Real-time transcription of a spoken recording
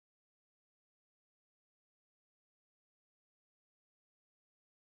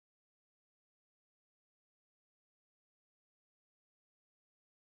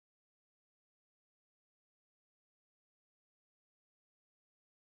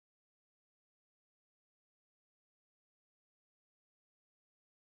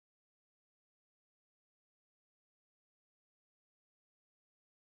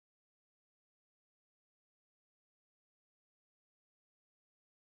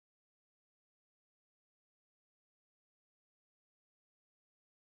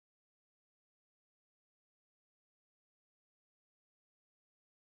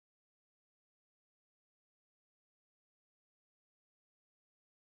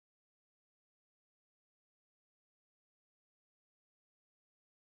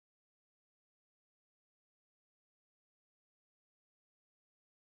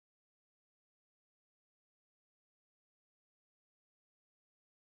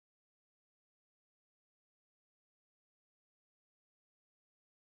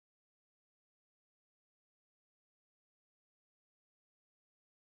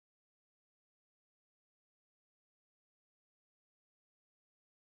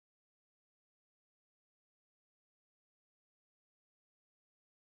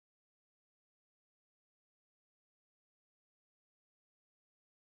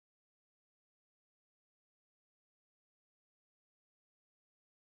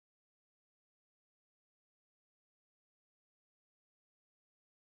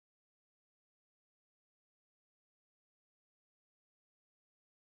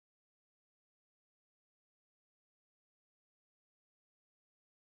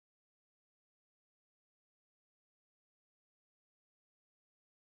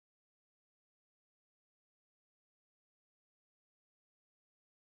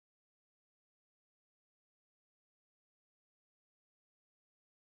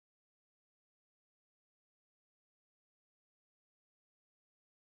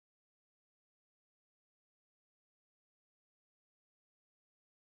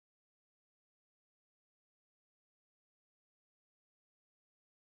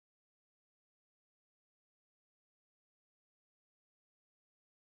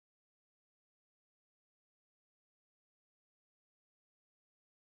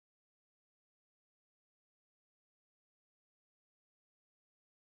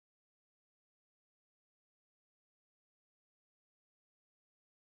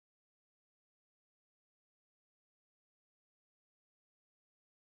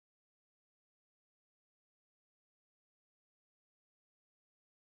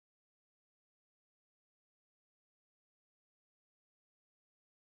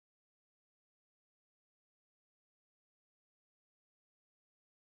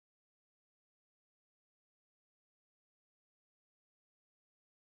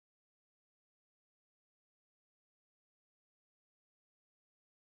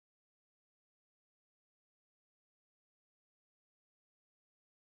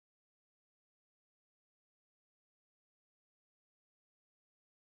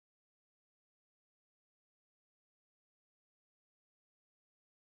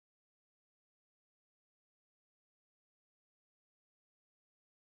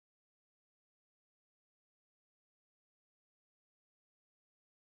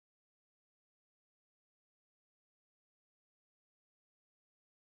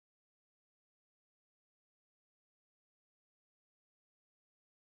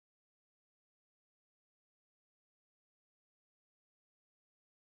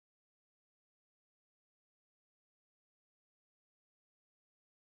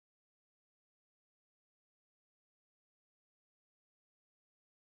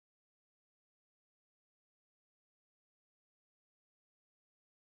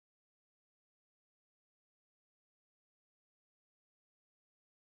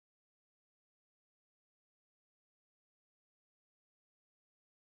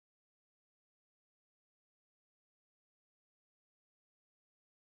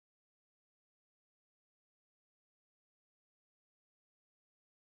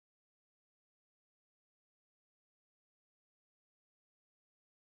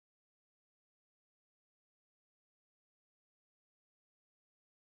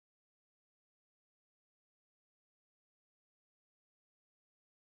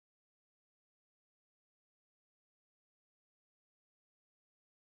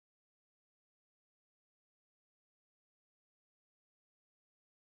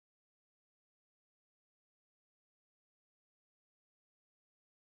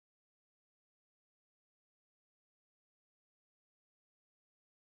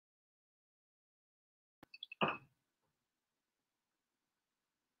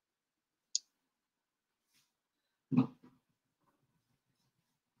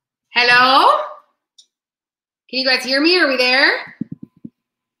Hello? Can you guys hear me? Are we there?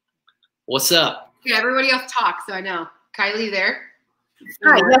 What's up? Yeah, everybody else talk, so I know. Kylie, you there?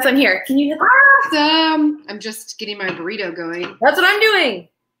 Hi, yes, I'm here. Can you hear that? Awesome. I'm just getting my burrito going. That's what I'm doing.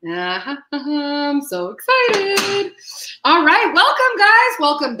 I'm so excited. All right, welcome, guys.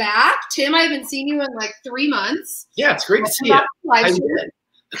 Welcome back. Tim, I haven't seen you in like 3 months. Yeah, it's great to see you. How you doing?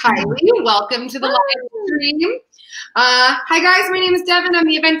 Kylie, welcome to the live stream. Hi, guys. My name is Devin. I'm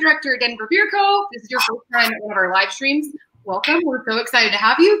the event director at Denver Beer Co. This is your first time at one of our live streams. Welcome. We're so excited to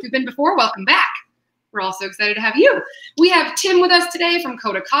have you. If you've been before, welcome back. We're also excited to have you. We have Tim with us today from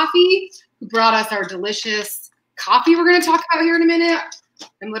Coda Coffee, who brought us our delicious coffee we're going to talk about here in a minute.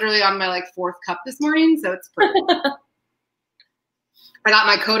 I'm literally on my 4th cup this morning, so it's perfect. I got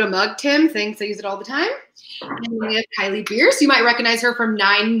my Coda mug, Tim. Thanks. I use it all the time. And we have Kylie Bierce. You might recognize her from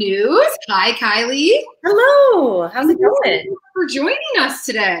 9 News. Hi, Kylie. Hello. How's it going? Thank you for joining us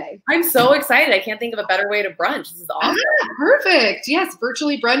today. I'm so excited. I can't think of a better way to brunch. This is awesome. Ah, perfect. Yes,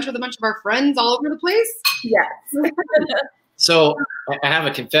 virtually brunch with a bunch of our friends all over the place. Yes. So I have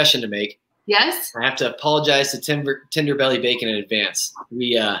a confession to make. Yes. I have to apologize to Tender Belly Bacon in advance.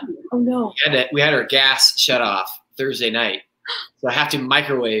 We oh no. we had our gas shut off Thursday night, so I have to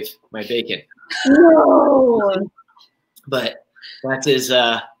microwave my bacon. No. But that's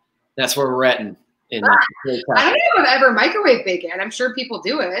where we're at in I don't know if I've ever microwave bacon. I'm sure people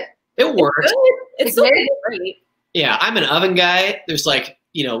do it. It works. It's so great. Yeah, I'm an oven guy. There's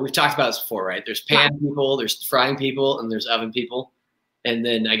we've talked about this before, right? There's pan people, there's frying people, and there's oven people. And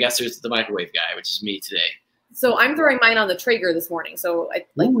then I guess there's the microwave guy, which is me today. So I'm throwing mine on the Traeger this morning. So I a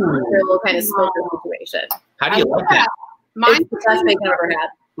little kind of smoker situation. How do you like that? Mine's the best bacon I've ever had.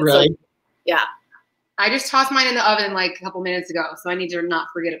 Really? So, yeah. I just tossed mine in the oven a couple minutes ago, so I need to not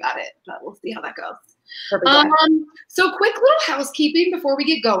forget about it. But we'll see how that goes. Perfect. So quick little housekeeping before we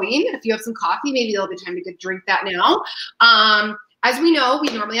get going. If you have some coffee, maybe there'll be time to drink that now. As we know, we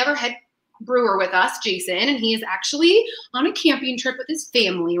normally have our head brewer with us, Jason, and he is actually on a camping trip with his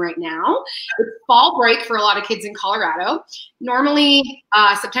family right now. It's fall break for a lot of kids in Colorado. Normally,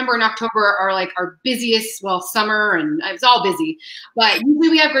 September and October are our busiest, summer, and it's all busy. But usually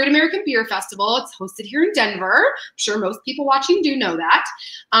we have Great American Beer Festival. It's hosted here in Denver. I'm sure most people watching do know that.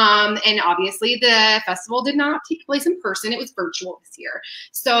 And obviously the festival did not take place in person. It was virtual this year.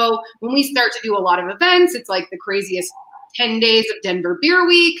 So when we start to do a lot of events, it's like the craziest 10 days of Denver Beer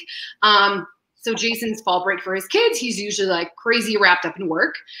Week. So Jason's fall break for his kids, he's usually crazy wrapped up in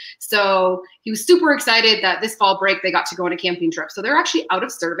work. So he was super excited that this fall break they got to go on a camping trip. So they're actually out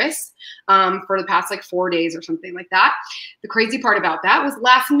of service for the past 4 days or something like that. The crazy part about that was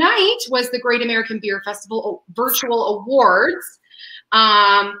last night was the Great American Beer Festival virtual awards.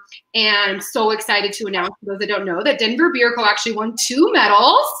 And I'm so excited to announce, for those that don't know, that Denver Beer Co. actually won 2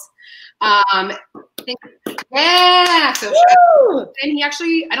 medals. Yeah. So and he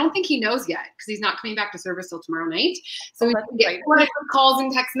actually, I don't think he knows yet because he's not coming back to service till tomorrow night. So we can get calls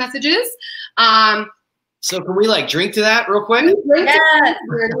and text messages. So can we drink to that real quick? Yes.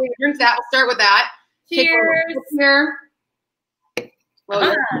 We're going to drink to that. We'll start with that. Cheers. Here.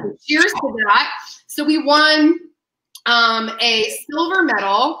 Well, cheers to that. So we won a silver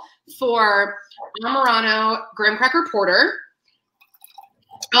medal for Amorano Graham Cracker Porter.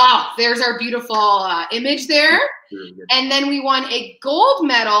 Oh, there's our beautiful image there. And then we won a gold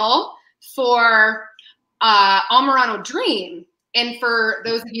medal for Amorano Dream. And for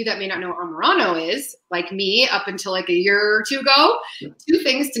those of you that may not know what Amorano is, like me, up until a year or 2 ago, 2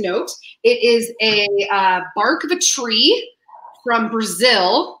 things to note. It is a bark of a tree from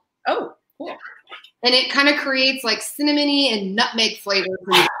Brazil. Oh, cool. And it kind of creates cinnamony and nutmeg flavor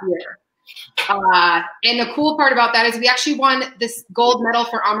from the beer. And the cool part about that is we actually won this gold medal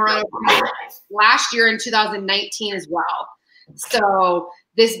for Amorano last year in 2019 as well. So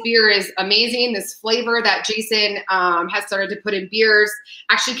this beer is amazing. This flavor that Jason has started to put in beers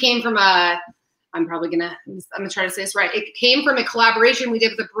actually came from I'm gonna try to say this right. It came from a collaboration we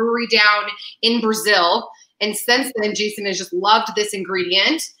did with a brewery down in Brazil. And since then, Jason has just loved this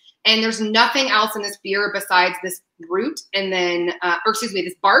ingredient. And there's nothing else in this beer besides this root and then,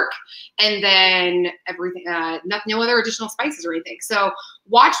 this bark, and then everything, no other additional spices or anything. So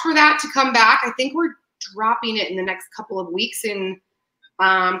watch for that to come back. I think we're dropping it in the next couple of weeks in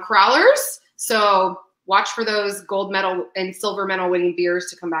Crowlers. So watch for those gold medal and silver medal winning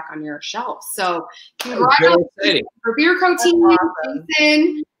beers to come back on your shelves. So congratulations for Beer Co team,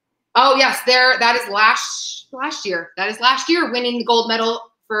 Jason. Oh yes, that is last year. That is last year winning the gold medal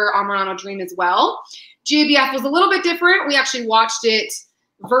for Amorano Dream as well. GABF was a little bit different. We actually watched it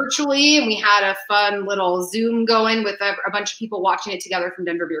virtually, and we had a fun little Zoom going with a bunch of people watching it together from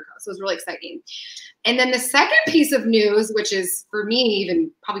Denver Beer Co. So it was really exciting. And then the second piece of news, which is for me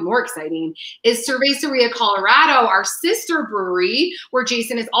even probably more exciting, is Cerveceria Colorado, our sister brewery, where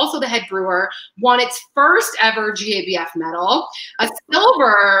Jason is also the head brewer, won its first ever GABF medal, a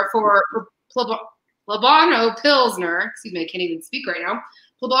silver for Plebano Pilsner. Excuse me, I can't even speak right now.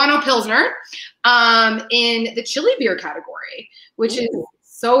 Plebano Pilsner in the chili beer category, which is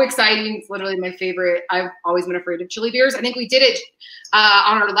so exciting. It's literally my favorite. I've always been afraid of chili beers. I think we did it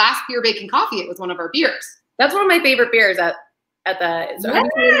on our last Beer Bacon Coffee. It was one of our beers. That's one of my favorite beers at the. Yes.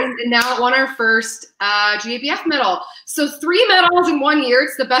 And now it won our first GABF medal. So 3 medals in 1 year.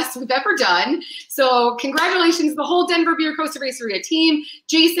 It's the best we've ever done. So congratulations to the whole Denver Beer Co. Cerveceria team.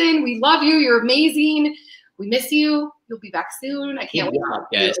 Jason, we love you. You're amazing. We miss you. You'll be back soon. I can't wait to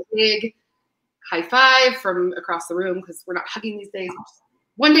give a big high five from across the room because we're not hugging these days.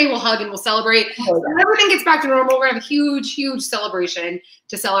 One day we'll hug and we'll celebrate. When everything gets back to normal, we're gonna have a huge, huge celebration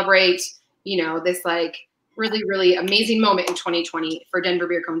to celebrate, you know, this like really, really amazing moment in 2020 for Denver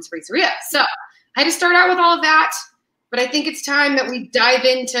Beer Co. Cerveceria. So I had to start out with all of that, but I think it's time that we dive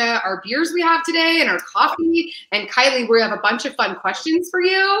into our beers we have today and our coffee. And Kylie, we have a bunch of fun questions for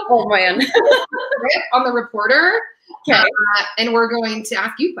you. Oh man. On the reporter. Okay. And we're going to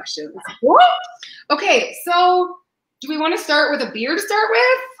ask you questions. Okay, so do we want to start with a beer to start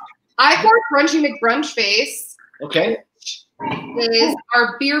with? I poured Brunchy McBrunch Face. Okay. Is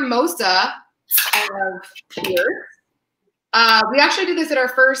our beer mosa of beer. We actually did this at our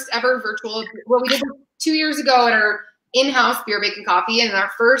first ever virtual. Well, we did this 2 years ago at our in-house Beer Bacon Coffee and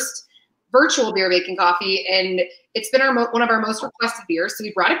our first virtual Beer Bacon Coffee, and it's been one of our most requested beers, so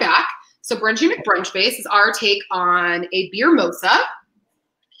we brought it back. So Brunchy McBrunch Face is our take on a beer mosa.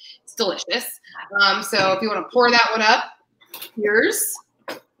 It's delicious. So if you want to pour that one up, here's,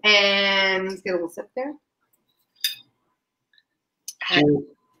 and let's get a little sip there.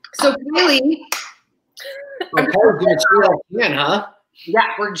 So Kylie, yeah,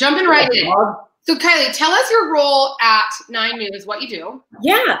 we're jumping right in. So Kylie, tell us your role at 9 News, what you do.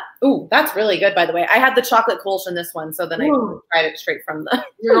 Yeah. Ooh, that's really good, by the way. I had the chocolate Kolsch in this one, so then I tried it straight from the.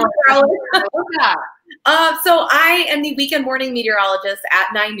 So I am the weekend morning meteorologist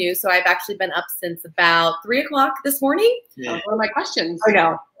at 9 News. So I've actually been up since about 3 o'clock this morning. Yeah. One of my questions. I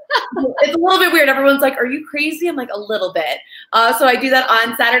know. It's a little bit weird. Everyone's like, are you crazy? I'm like, a little bit. So I do that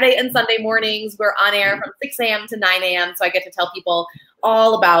on Saturday and Sunday mornings. We're on air from 6 a.m. to 9 a.m. So I get to tell people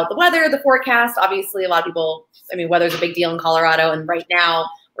all about the weather, the forecast. Obviously, a lot of people, I mean, weather's a big deal in Colorado. And right now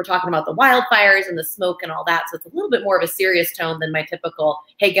we're talking about the wildfires and the smoke and all that. So it's a little bit more of a serious tone than my typical,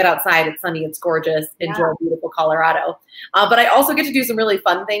 hey, get outside. It's sunny. It's gorgeous. Enjoy beautiful Colorado. But I also get to do some really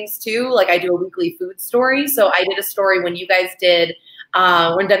fun things too. Like I do a weekly food story. So I did a story when you guys did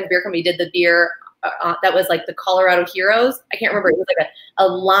when Denver Beer Company did the beer that was like the Colorado Heroes. I can't remember. It was like a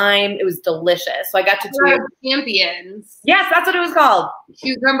lime. It was delicious. So I got to do Champions. Yes, that's what it was called.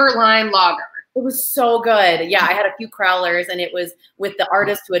 Cucumber lime lager. It was so good. Yeah, I had a few crowlers, and it was with the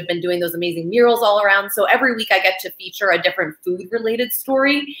artists who had been doing those amazing murals all around. So every week I get to feature a different food-related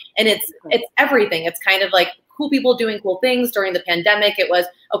story, and it's everything. It's kind of like cool people doing cool things. During the pandemic, it was,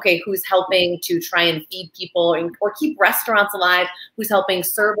 okay, who's helping to try and feed people or keep restaurants alive? Who's helping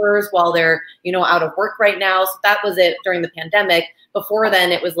servers while they're, you know, out of work right now? So that was it during the pandemic. Before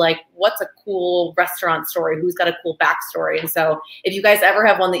then, it was like, what's a cool restaurant story? Who's got a cool backstory? And so if you guys ever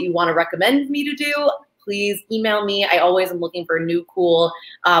have one that you want to recommend me to do, please email me. I always am looking for new, cool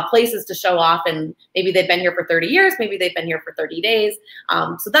places to show off. And maybe they've been here for 30 years. Maybe they've been here for 30 days.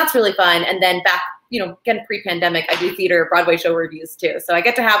 So that's really fun. And then back, you know, again, pre-pandemic, I do theater, Broadway show reviews too. So I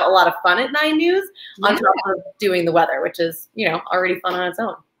get to have a lot of fun at 9 News on top of doing the weather, which is, you know, already fun on its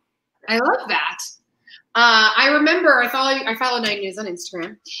own. I love that. I remember I follow 9 News on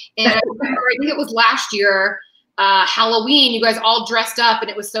Instagram, and I remember, I think it was last year, Halloween, you guys all dressed up, and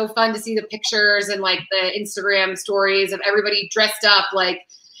it was so fun to see the pictures and like the Instagram stories of everybody dressed up like,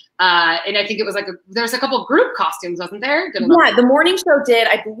 and I think it was like there's a couple of group costumes, wasn't there? Yeah, the morning show did.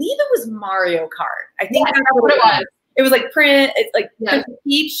 I believe it was Mario Kart. I think that's what it was. It was like Princess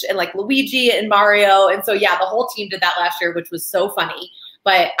Peach and like Luigi and Mario, and so yeah, the whole team did that last year, which was so funny.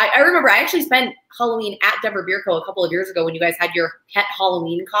 But I remember I actually spent Halloween at Denver Beer Co. a couple of years ago when you guys had your pet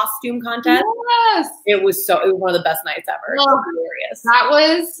Halloween costume contest. Yes. It was one of the best nights ever. Well, it was hilarious. That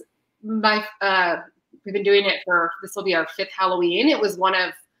was my, we've been doing it this will be our 5th Halloween. It was one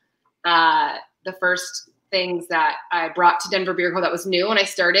of the first things that I brought to Denver Beer Co. that was new when I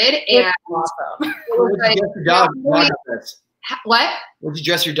started. And awesome. It was like, what did you dress your dog up as? What? What did you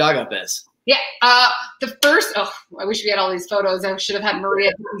dress your dog up as? Yeah. The first, I wish we had all these photos. I should have had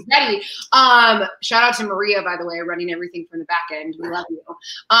Maria ready. Shout out to Maria, by the way, running everything from the back end. We love you.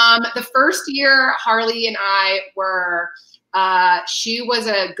 The first year Harley and I were, she was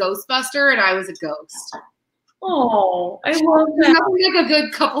a Ghostbuster and I was a ghost. Oh, I love that. Nothing like a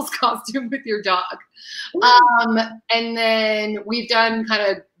good couple's costume with your dog. And then we've done kind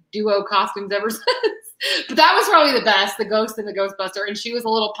of duo costumes ever since. But that was probably the best, the ghost and the Ghostbuster. And she was a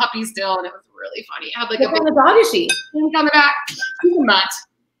little puppy still, and it was really funny. I had like what kind of dog is she? on the back. She's a mutt.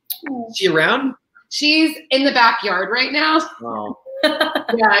 Is she around? She's in the backyard right now. Oh.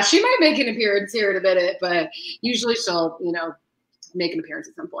 Yeah, she might make an appearance here in a minute, but usually she'll, make an appearance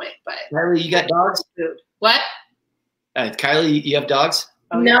at some point. But Kylie, you got dogs? What? Kylie, you have dogs?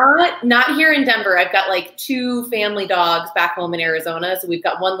 Oh, yeah. Not here in Denver. I've got like 2 family dogs back home in Arizona. So we've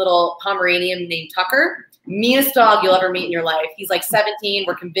got one little Pomeranian named Tucker. Meanest dog you'll ever meet in your life. He's like 17.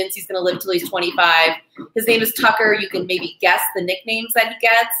 We're convinced he's going to live till he's 25. His name is Tucker. You can maybe guess the nicknames that he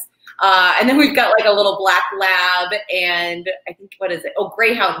gets. And then we've got like a little black lab and I think, what is it? Oh,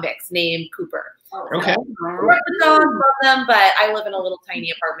 Greyhound mix named Cooper. Okay. Love the dogs, love them, but I live in a little tiny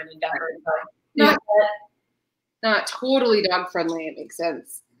apartment in Denver. So Not totally dog friendly. It makes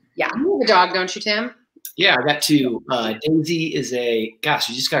sense. Yeah. You have a dog, don't you, Tim? Yeah, I got 2. Daisy is we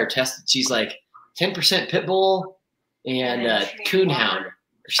just got her tested. She's like 10% pit bull and coonhound or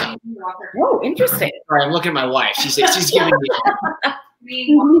something. Oh, interesting. All right, I'm looking at my wife. She's giving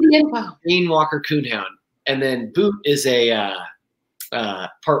me Green Walker coonhound. And then Boot is a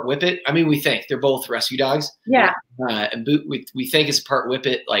part whippet. I mean, we think they're both rescue dogs. Yeah. And Boot, we think is part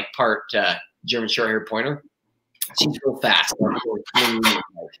whippet, like part German Shorthair Pointer. She's real fast.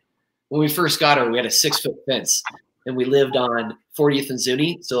 When we first got her, we had a 6-foot fence, and we lived on 40th and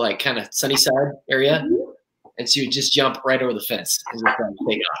Zuni, so like kind of Sunnyside area. And she would just jump right over the fence and just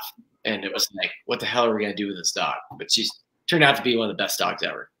take off. And it was like, what the hell are we gonna do with this dog? But she's turned out to be one of the best dogs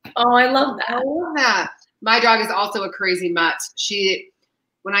ever. Oh, I love that. I love that. My dog is also a crazy mutt.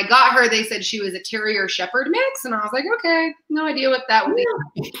 When I got her, they said she was a Terrier Shepherd mix, and I was like, okay, no idea what that would be.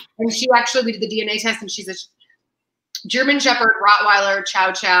 And we did the DNA test, and she's a German Shepherd, Rottweiler,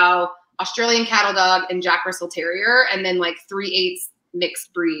 Chow Chow, Australian Cattle Dog, and Jack Russell Terrier, and then like 3/8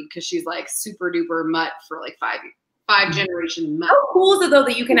 mixed breed because she's like super duper mutt for like five generation mutt. How cool is it though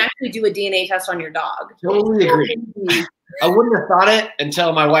that you can actually do a DNA test on your dog? Totally agree. I wouldn't have thought it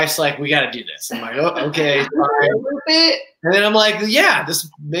until my wife's like, we got to do this. I'm like, oh, okay. Fine. And then I'm like, yeah, this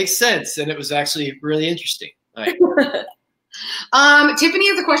makes sense. And it was actually really interesting. Like, Tiffany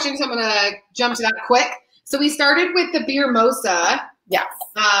has a question, so I'm going to jump to that quick. So we started with the Beer Mosa. Yes.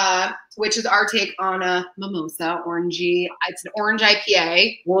 Which is our take on a mimosa, orangey. It's an orange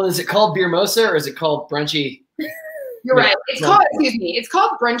IPA. Well, is it called Beer Mosa or is it called Brunchy? You're right. It's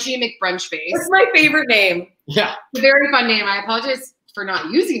called Brunchy McBrunchface. That's my favorite name. Yeah. It's a very fun name. I apologize for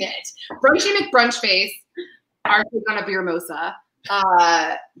not using it. Brunchy McBrunchface, our take on a Beer Mosa,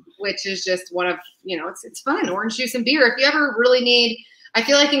 which is just one of, it's fun. Orange juice and beer. If you ever really need, I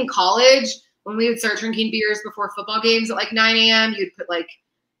feel like in college, when we would start drinking beers before football games at like 9 a.m., you'd put like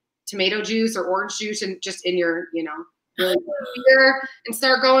tomato juice or orange juice and just in your, really beer and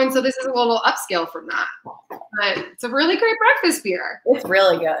start going. So this is a little upscale from that. But it's a really great breakfast beer. It's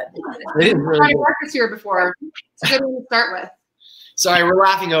really good. It is really I've tried good. breakfast beer before. It's a good one to start with. Sorry, we're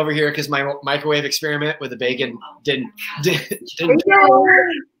laughing over here because my microwave experiment with the bacon didn't but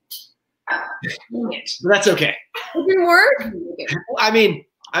that's okay. It didn't work? I mean,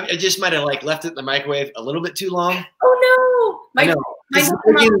 I just might have like left it in the microwave a little bit too long. Oh no. I know. This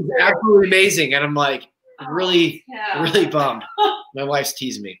bacon is absolutely amazing, and I'm like really bummed. My wife's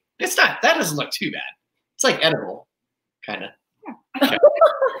teasing me. That doesn't look too bad. It's like edible, kind of. Wait,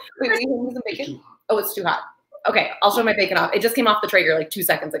 will you hand me some bacon? Oh, it's too hot. Okay, I'll show my bacon off. It just came off the Traeger like 2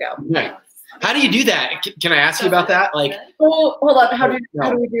 seconds ago. Right. How do you do that? Can I ask you about that? Like, oh, hold on. How do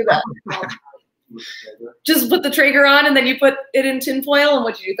we do that? Just put the Traeger on and then you put it in tin foil and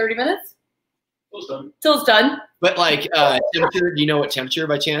what do you do? 30 minutes? Till it's done. But like temperature, do you know what temperature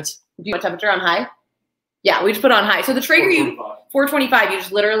by chance? Do you want temperature on high? Yeah, we just put it on high. So the Traeger, 425. You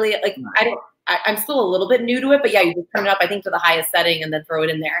just literally like I'm still a little bit new to it, but yeah, you just turn it up, I think, to the highest setting and then throw it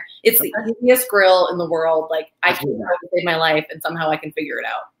in there. It's the easiest grill in the world. Like I can save my life and somehow I can figure it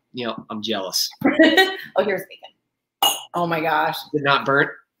out. I'm jealous. Oh, here's bacon. Oh my gosh. Is it not burnt?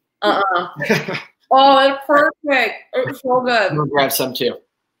 Oh, it's perfect. It's so good. I'm gonna grab some too.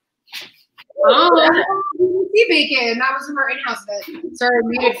 Oh, you can see bacon. That was from our in-house event. Sorry, I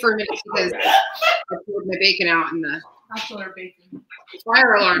muted for a minute because I pulled my bacon out and the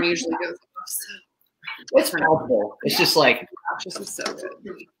fire alarm usually goes off. So. It's helpful. It's just like This is so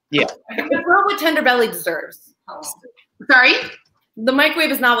good. Yeah. It's not what Tender Belly deserves. Sorry? The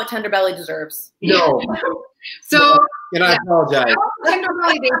microwave is not what Tender Belly deserves. No. So, And I apologize. Tender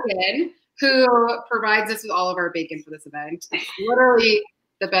Belly Bacon, who provides us with all of our bacon for this event. It's literally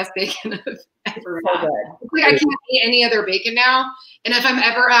the best bacon I've ever So had. good. It's like I can't eat any other bacon now. And if I'm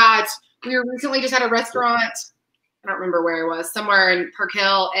ever we were recently just at a restaurant, I don't remember where I was, somewhere in Park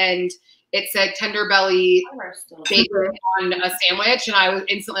Hill, and it said Tender Belly bacon on a sandwich, and I was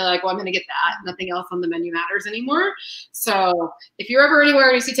instantly like, well, I'm going to get that. Nothing else on the menu matters anymore. So if you're ever anywhere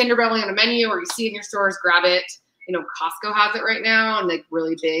and you see Tender Belly on a menu or you see it in your stores, grab it. You know, Costco has it right now in like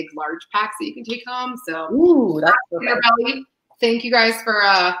really big, large packs that you can take home. So, Ooh, that's so Tender Belly, thank you guys for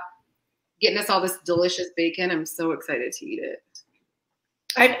getting us all this delicious bacon. I'm so excited to eat it.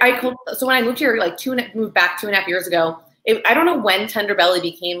 So when I moved here, like moved back 2.5 years ago, I don't know when Tender Belly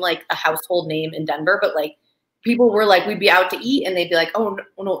became like a household name in Denver, but like people were like, we'd be out to eat and they'd be like, oh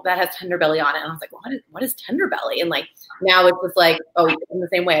no, that has Tender Belly on it. And I was like, what is Tender Belly? And like now it's just like, oh, in the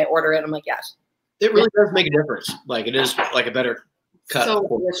same way I order it, I'm like, yes. It really does make a difference. Like it is like a better cut. So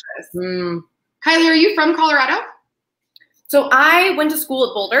delicious. Mm. Kylie, are you from Colorado? So I went to school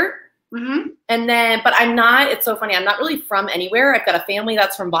at Boulder. Mm-hmm. And then, but I'm not, it's so funny. I'm not really from anywhere. I've got a family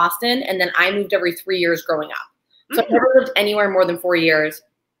that's from Boston. And then I moved every 3 years growing up. So I've never lived anywhere more than 4 years.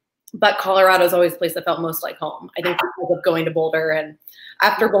 But Colorado is always the place that felt most like home. I think because of going to Boulder. And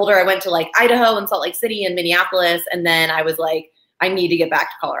after Boulder, I went to like Idaho and Salt Lake City and Minneapolis. And then I was like, I need to get back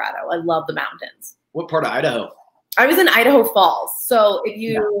to Colorado. I love the mountains. What part of Idaho? I was in Idaho Falls. So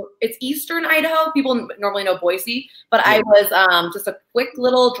it's eastern Idaho. People normally know Boise, but I was just a quick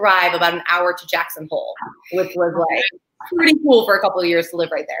little drive, about an hour to Jackson Hole, which was like pretty cool for a couple of years to live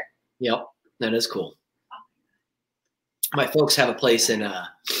right there. Yep, that is cool. My folks have a place in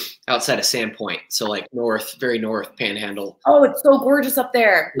outside of Sandpoint, so like north, very north, Panhandle. Oh, it's so gorgeous up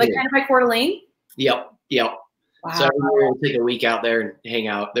there, like kind of by Coeur d'Alene. Yep. Wow. So every year we'll take a week out there and hang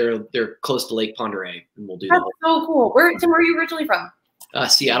out. They're close to Lake Pend Oreille, and we'll do That's so cool. Tim, where are you originally from?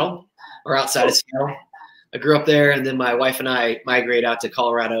 Seattle, or outside of Seattle. I grew up there, and then my wife and I migrated out to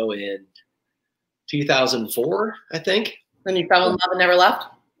Colorado in 2004, I think. Then you fell in love and never left?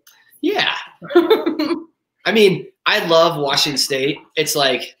 Yeah. I mean, I love Washington State. It's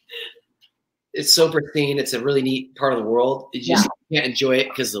like, it's so pristine. It's a really neat part of the world. You just can't enjoy it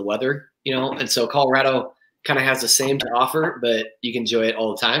because of the weather, you know? And so Colorado kind of has the same to offer, but you can enjoy it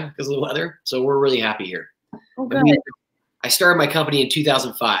all the time because of the weather. So we're really happy here. Oh, good. I mean, I started my company in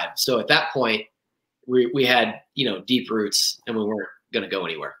 2005. So at that point, we had, you know, deep roots and we weren't going to go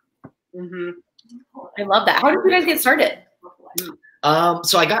anywhere. Mm-hmm. I love that. How did you guys get started?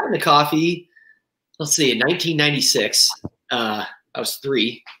 So I got into coffee, let's see, in 1996. I was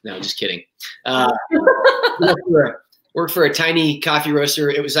 3. No, just kidding. Worked for a tiny coffee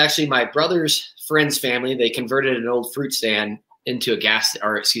roaster. It was actually my brother's friend's family. They converted an old fruit stand into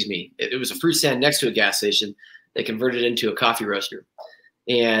it was a fruit stand next to a gas station. They converted it into a coffee roaster.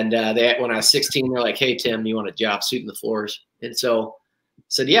 And when I was 16, they're like, hey, Tim, you want a job sweeping the floors? And so I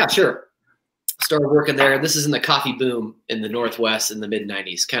said, yeah, sure. Started working there. This is in the coffee boom in the Northwest in the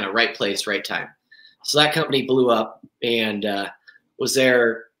mid-90s, kind of right place, right time. So that company blew up and was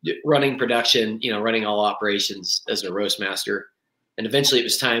there running production, you know, running all operations as a roast master. And eventually it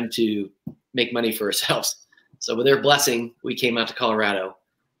was time to make money for ourselves. So with their blessing, we came out to Colorado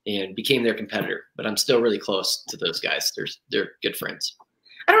and became their competitor. But I'm still really close to those guys. They're good friends.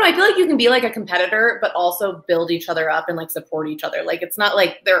 I don't know. I feel like you can be like a competitor, but also build each other up and like support each other. Like it's not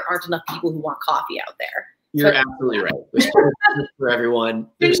like there aren't enough people who want coffee out there. You're absolutely right. There's for everyone.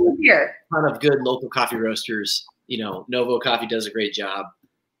 There's a ton of good local coffee roasters. You know, Novo Coffee does a great job.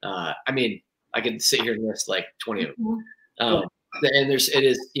 I mean, I could sit here and list like 20 of them. And it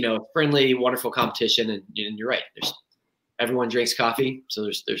is, you know, friendly, wonderful competition. And you're right. Everyone drinks coffee. So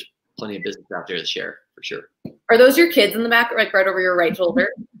there's plenty of business out there to share for sure. Are those your kids in the back, like right over your right shoulder?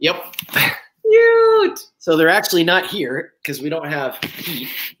 Yep. Cute. So they're actually not here because we don't have heat,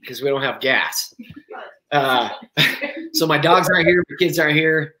 because we don't have gas. So my dogs aren't here. My kids aren't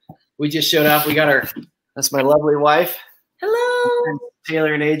here. We just showed up. That's my lovely wife. Hello.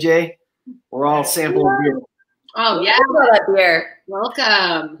 Taylor and AJ. We're all sampling beer. Oh, yeah. That beer.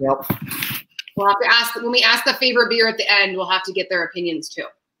 Welcome. Yep. We'll have to ask, when we ask the favorite beer at the end, we'll have to get their opinions too.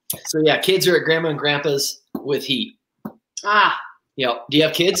 So yeah, kids are at grandma and grandpa's with heat. Yep. Do you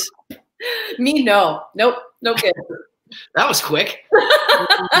have kids? Me, no. Nope. No kids. That was quick.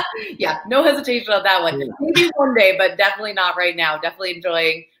 Yeah, no hesitation on that one. Yeah. Maybe one day, but definitely not right now. Definitely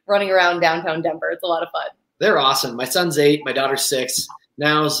enjoying running around downtown Denver. It's a lot of fun. They're awesome. My son's 8, my daughter's 6.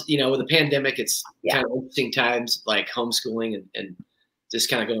 Now, you know, with the pandemic, it's kind of interesting times, like homeschooling, and just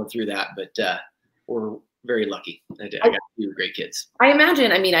kind of going through that. But we're very lucky. I got two great kids. I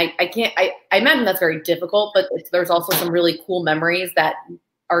imagine. I mean, I imagine that's very difficult, but there's also some really cool memories that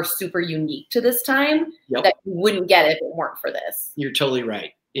are super unique to this time that you wouldn't get if it weren't for this. You're totally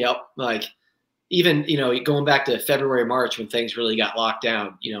right. Yep. Like even, going back to February, March, when things really got locked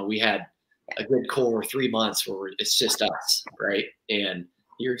down, we had a good core 3 months where it's just us. Right. And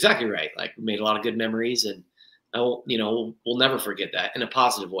you're exactly right. Like we made a lot of good memories, and we'll never forget that in a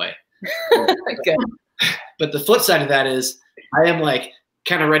positive way. Good. But the flip side of that is I am like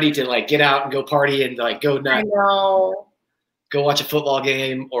kind of ready to like get out and go party and like go nuts. I know. Go watch a football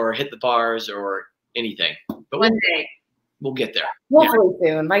game or hit the bars or anything. But one day we'll get there. Hopefully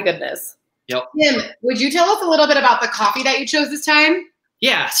soon. My goodness. Yep. Tim, would you tell us a little bit about the coffee that you chose this time?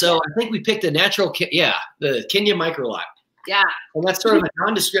 Yeah. So I think we picked a natural, the Kenya Micro Lot. Yeah. And that's sort of a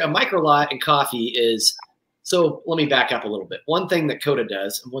nondescript. A micro lot in coffee is, so let me back up a little bit. One thing that Coda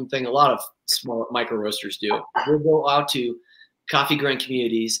does, and one thing a lot of small micro roasters do, we'll go out to coffee growing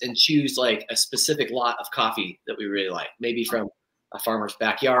communities and choose like a specific lot of coffee that we really like, maybe from a farmer's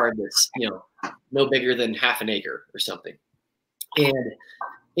backyard that's, no bigger than half an acre or something. And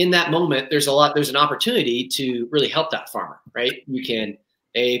in that moment, there's an opportunity to really help that farmer, right? You can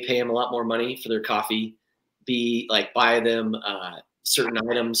pay them a lot more money for their coffee, B, like buy them certain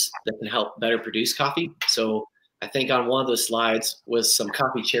items that can help better produce coffee. So I think on one of those slides was some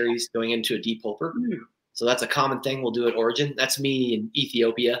coffee cherries going into a depulper. So that's a common thing we'll do at Origin. That's me in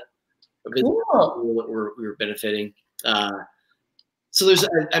Ethiopia. Cool. We were benefiting. So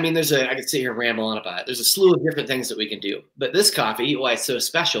I could sit here and ramble on about it. There's a slew of different things that we can do. But this coffee, why it's so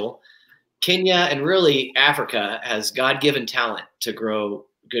special, Kenya and really Africa has God-given talent to grow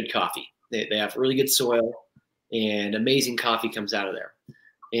good coffee. They have really good soil, and amazing coffee comes out of there.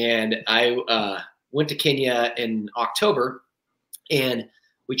 And I went to Kenya in October, and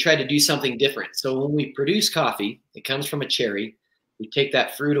we tried to do something different. So when we produce coffee, it comes from a cherry. We take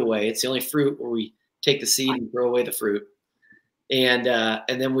that fruit away. It's the only fruit where we take the seed and throw away the fruit. And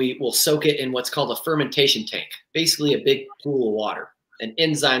then we will soak it in what's called a fermentation tank, basically a big pool of water. And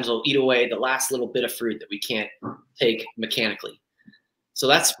enzymes will eat away the last little bit of fruit that we can't take mechanically. So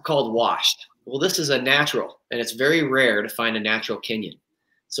that's called washed. Well, this is a natural, and it's very rare to find a natural Kenyan.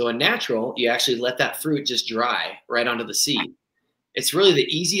 So a natural, you actually let that fruit just dry right onto the seed. It's really the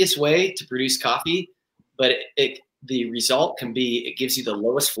easiest way to produce coffee, but the result can be, it gives you the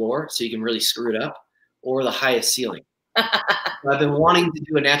lowest floor, so you can really screw it up, or the highest ceiling. I've been wanting to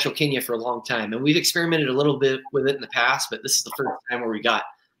do a natural Kenya for a long time, and we've experimented a little bit with it in the past, but this is the first time where we got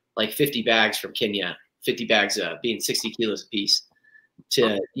like 50 bags from Kenya, 50 bags being 60 kilos a piece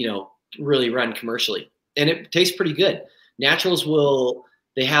to, really run commercially. And it tastes pretty good. Naturals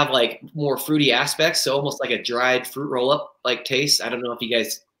they have like more fruity aspects, so almost like a dried fruit roll-up like taste. I don't know if you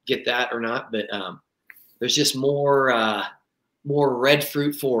guys get that or not, but there's just more red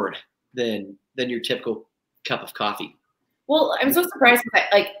fruit forward than your typical cup of coffee. Well, I'm so surprised.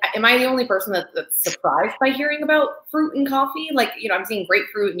 Am I the only person that's surprised by hearing about fruit in coffee? Like, I'm seeing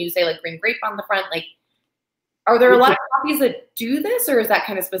grapefruit, and you say like green grape on the front. Like, are there a lot of coffees that do this, or is that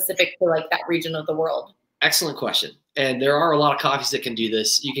kind of specific to like that region of the world? Excellent question. And there are a lot of coffees that can do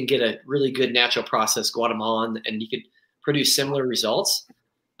this. You can get a really good natural process Guatemalan, and you could produce similar results.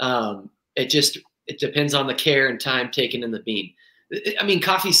 It depends on the care and time taken in the bean. I mean,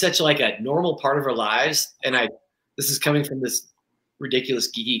 coffee is such like a normal part of our lives, and this is coming from this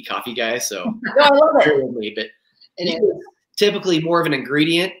ridiculous geeky coffee guy, so no, I love it. But it's typically more of an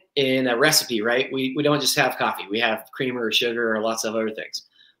ingredient in a recipe, right? We don't just have coffee. We have creamer or sugar or lots of other things.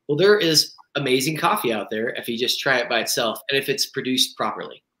 Well, there is amazing coffee out there if you just try it by itself, and if it's produced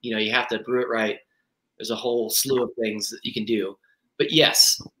properly. You have to brew it right. There's a whole slew of things that you can do. But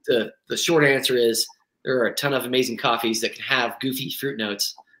yes, the short answer is there are a ton of amazing coffees that can have goofy fruit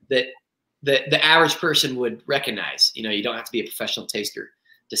notes that the average person would recognize. You don't have to be a professional taster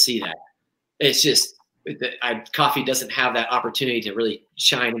to see that. It's just coffee doesn't have that opportunity to really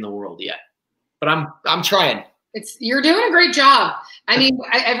shine in the world yet. But I'm trying. You're doing a great job. I mean,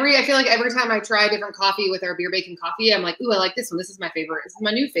 I feel like every time I try a different coffee with our beer bacon coffee, I'm like, ooh, I like this one. This is my favorite. This is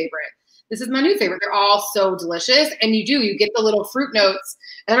my new favorite. This is my new favorite. They're all so delicious. And you get the little fruit notes.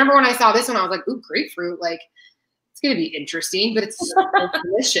 And I remember when I saw this one, I was like, ooh, grapefruit. Like, it's going to be interesting, but it's so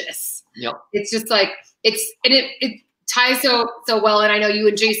delicious. Yep. It's just like, it ties so well. And I know you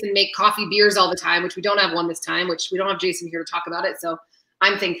and Jason make coffee beers all the time, which we don't have one this time, which we don't have Jason here to talk about it. So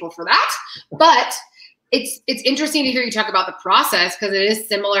I'm thankful for that. But it's interesting to hear you talk about the process, because it is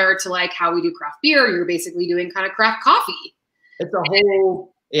similar to like how we do craft beer. You're basically doing kind of craft coffee.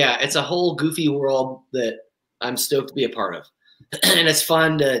 It's a whole goofy world that I'm stoked to be a part of. and it's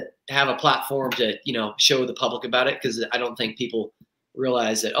fun to have a platform to, you know, show the public about it, because I don't think people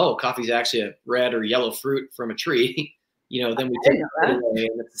realize that, oh, coffee is actually a red or yellow fruit from a tree. You know, then we take it away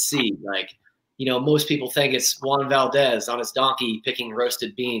and it's a seed. Like, you know, most people think it's Juan Valdez on his donkey picking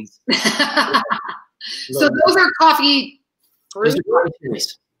roasted beans. So those are coffee fruit?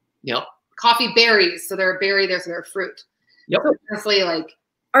 Yep. Coffee berries. So they're a berry there, so they're a fruit. Yep. So honestly, like,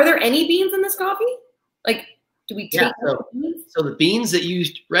 are there any beans in this coffee? Like, do we take beans? So the beans that you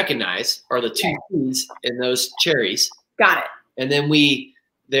recognize are the two beans in those cherries. Got it. And then we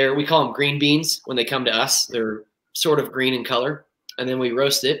call them green beans when they come to us. They're sort of green in color. And then we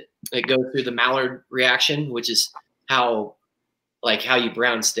roast it. It goes through the Maillard reaction, which is how you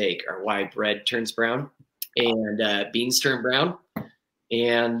brown steak, or why bread turns brown and beans turn brown.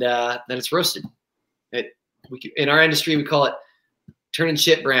 And then it's roasted. In our industry, we call it turning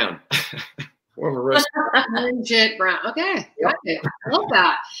shit brown. Turning shit brown. Okay. Got it. I love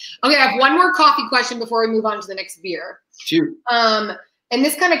that. Okay, I have one more coffee question before we move on to the next beer. Shoot. And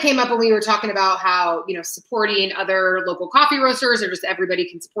this kind of came up when we were talking about how, you know, supporting other local coffee roasters, or just everybody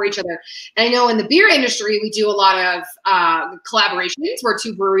can support each other. And I know in the beer industry, we do a lot of collaborations where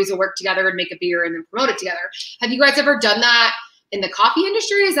two breweries will work together and make a beer and then promote it together. Have you guys ever done that in the coffee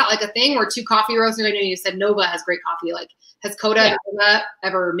industry? Is that like a thing where two coffee roasters, I know you said Nova has great coffee. Like, has Coda and Nova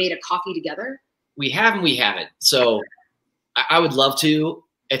ever made a coffee together? We have and we haven't. So I would love to.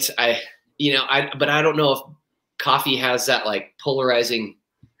 But I don't know if coffee has that like polarizing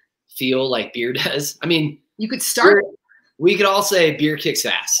feel like beer does. I mean, you could start. We could all say beer kicks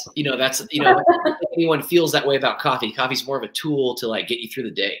ass. You know, that's, you know, if anyone feels that way about coffee. Coffee's more of a tool to like get you through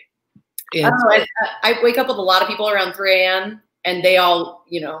the day. And I wake up with a lot of people around 3 a.m. and they all,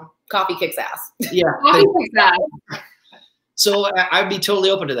 you know, coffee kicks ass. Yeah. Coffee kicks ass. So I'd be totally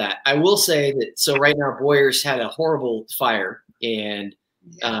open to that. I will say that, so right now Boyers had a horrible fire, and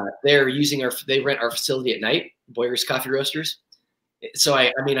they're using they rent our facility at night, Boyers Coffee Roasters. So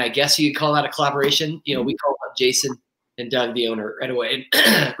I mean, I guess you could call that a collaboration. You know, we called up Jason and Doug, the owner, right away,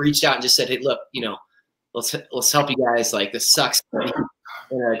 and reached out and just said, hey, look, you know, let's help you guys. Like, this sucks.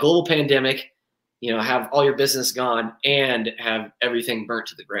 In a global pandemic, you know, have all your business gone and have everything burnt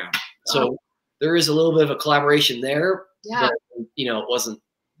to the ground. So there is a little bit of a collaboration there. Yeah. But, you know,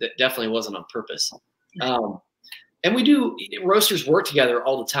 that definitely wasn't on purpose. And we do, roasters work together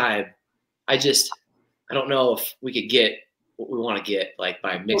all the time. I don't know if we could get what we want to get, like,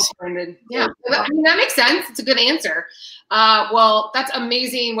 by mixing. Yeah, I mean, that makes sense. It's a good answer. Well, that's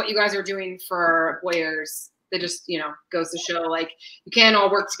amazing what you guys are doing for Boyers. That just, you know, goes to show, like, you can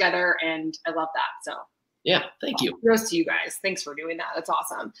all work together, and I love that. So yeah, thank you. Kudos to you guys. Thanks for doing that. That's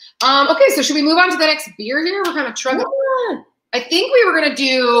awesome. Okay, so should we move on to the next beer here? We're kind of trugging. I think we were going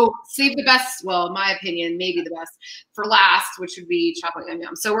to save the best, well, in my opinion, maybe the best for last, which would be chocolate yum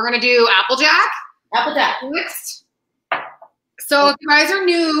yum. So we're going to do Applejack. Applejack next. So if you guys are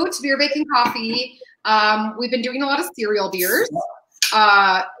new to Beer Bacon Coffee, we've been doing a lot of cereal beers.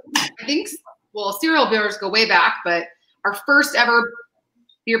 I think, well, cereal beers go way back, but our first ever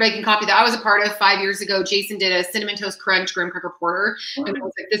Beer Bacon Coffee that I was a part of 5 years ago, Jason did a Cinnamon Toast Crunch graham cracker porter. And I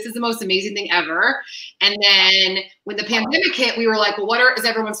was like, this is the most amazing thing ever. And then when the pandemic hit, we were like, well, what is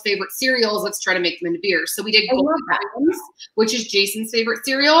everyone's favorite cereals? Let's try to make them into beers. So we did Golden Grahams, which is Jason's favorite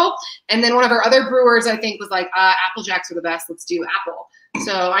cereal. And then one of our other brewers, I think, was like, Apple Jacks are the best. Let's do apple.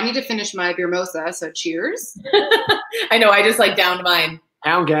 So I need to finish my beer mosa. So cheers. I know. I just like downed mine.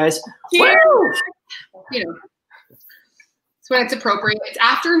 Down, guys. Cheers. You know. When it's appropriate. It's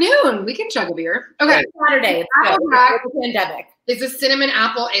afternoon. We can chug a beer. Okay. Saturday. Applejack Pandemic. Is a cinnamon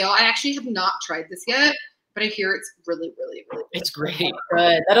apple ale. I actually have not tried this yet, but I hear it's really, really, really good. It's great.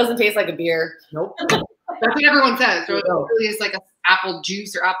 Good. That doesn't taste like a beer. Nope. That's what everyone says. So it really is like an apple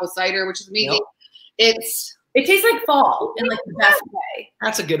juice or apple cider, which is amazing. Nope. It tastes like fall in like the best way.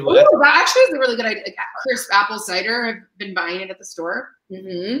 That's a good one. Ooh, that actually is a really good idea. Like, crisp apple cider. I've been buying it at the store.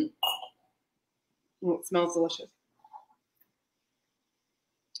 Mm-hmm. Ooh, it smells delicious.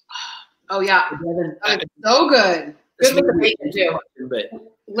 Oh yeah, that is so good. Good with the bacon too. But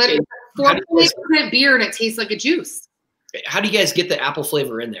literally 4.8% beer and it tastes like a juice. How do you guys get the apple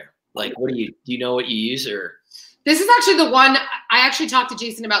flavor in there? Like, do you know what you use, or? This is actually the one I actually talked to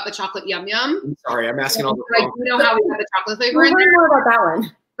Jason about, the chocolate yum yum. I'm sorry, I'm asking all the. I do know how we have the chocolate flavor in there. More about that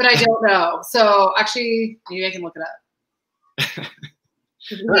one, but I don't know. So actually, maybe I can look it up.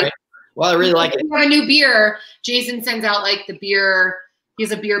 All right. Well, I really like it. We have a new beer. Jason sends out like the beer. He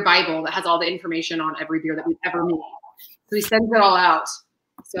has a beer Bible that has all the information on every beer that we've ever made. So he sends it all out.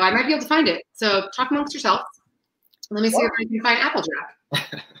 So I might be able to find it. So talk amongst yourselves. Let me see if I can find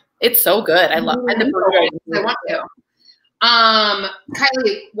Applejack. It's so good. I love it. I want to.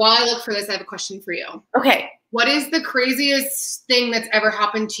 Kylie, while I look for this, I have a question for you. Okay. What is the craziest thing that's ever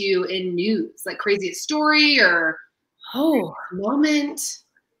happened to you in news? Like craziest story or moment?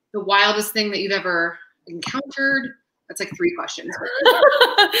 The wildest thing that you've ever encountered? That's like 3 questions.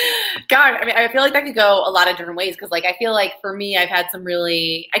 God, I mean, I feel like that could go a lot of different ways because, like, I feel like for me, I've had some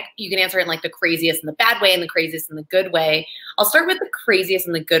really, you can answer it in like the craziest in the bad way and the craziest in the good way. I'll start with the craziest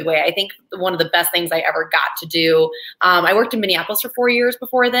in the good way. I think one of the best things I ever got to do, I worked in Minneapolis for 4 years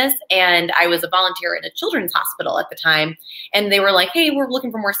before this, and I was a volunteer in a children's hospital at the time. And they were like, hey, we're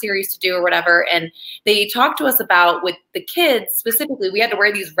looking for more series to do or whatever. And they talked to us about, with the kids specifically, we had to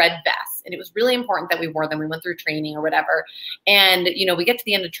wear these red vests. And it was really important that we wore them. We went through training or whatever. And, you know, we get to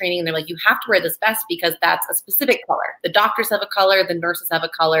the end of training and they're like, you have to wear this vest because that's a specific color. The doctors have a color, the nurses have a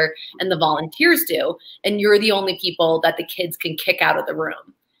color, and the volunteers do. And you're the only people that the kids can kick out of the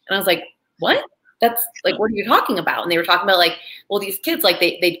room. And I was like, what? That's like, what are you talking about? And they were talking about like, well, these kids, like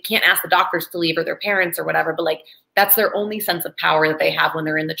they can't ask the doctors to leave or their parents or whatever, but like, that's their only sense of power that they have when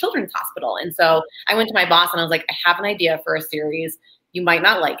they're in the children's hospital. And so I went to my boss and I was like, I have an idea for a series. You might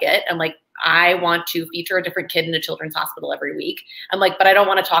not like it. I'm like, I want to feature a different kid in a children's hospital every week. I'm like, but I don't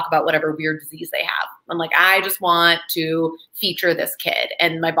want to talk about whatever weird disease they have. I'm like, I just want to feature this kid.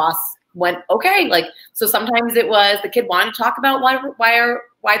 And my boss went, okay. Like, so sometimes it was the kid wanted to talk about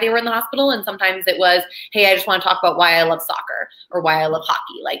why they were in the hospital. And sometimes it was, hey, I just want to talk about why I love soccer or why I love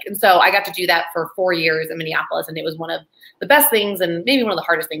hockey. Like, and so I got to do that for 4 years in Minneapolis. And it was one of the best things and maybe one of the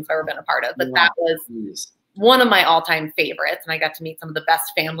hardest things I've ever been a part of. But that was one of my all-time favorites. And I got to meet some of the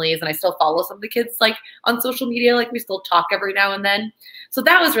best families, and I still follow some of the kids like on social media. Like we still talk every now and then. So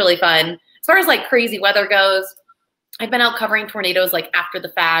that was really fun. As far as like crazy weather goes, I've been out covering tornadoes like after the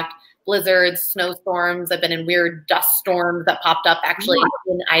fact, blizzards, snowstorms. I've been in weird dust storms that popped up actually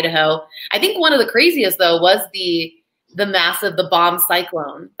in Idaho. I think one of the craziest though was the bomb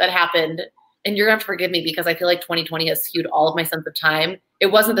cyclone that happened. And you're gonna have to forgive me because I feel like 2020 has skewed all of my sense of time. It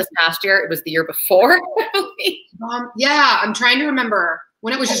wasn't this past year, it was the year before. Yeah, I'm trying to remember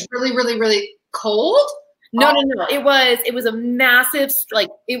when it was just really, really, really cold. No. It was a massive, like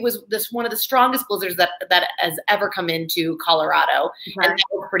it was one of the strongest blizzards that has ever come into Colorado. Okay. And that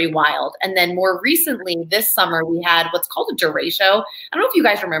was pretty wild. And then more recently this summer, we had what's called a derecho. I don't know if you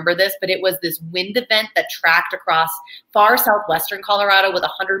guys remember this, but it was this wind event that tracked across far southwestern Colorado with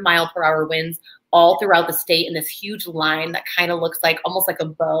 100-mile-per-hour winds all throughout the state in this huge line that kind of looks like almost like a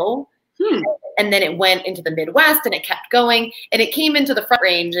bow. And then it went into the Midwest and it kept going and it came into the Front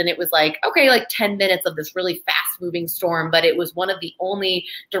Range and it was like, okay, like 10 minutes of this really fast moving storm. But it was one of the only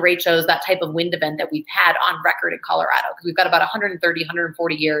derechos, that type of wind event that we've had on record in Colorado because we've got about 130,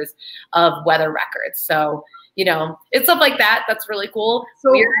 140 years of weather records. So, you know, it's stuff like that. That's really cool.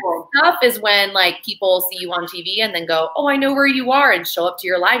 So weird stuff is when like people see you on TV and then go, oh, I know where you are, and show up to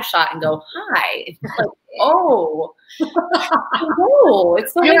your live shot and go, hi. And you're like, oh, oh,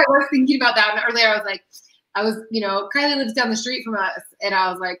 it's so. I was thinking about that earlier. I was, you know, Kylie lives down the street from us, and I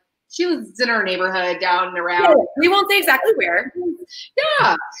was like, she lives in our neighborhood down and around. Yeah, we won't say exactly where.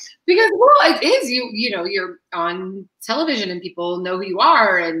 Yeah, because well, it is you know, you're on television and people know who you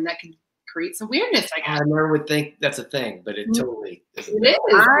are, and that can create some weirdness, I guess. I never would think that's a thing, but it totally is. It is.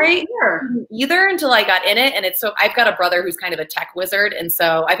 I either until I got in it, and it's so I've got a brother who's kind of a tech wizard, and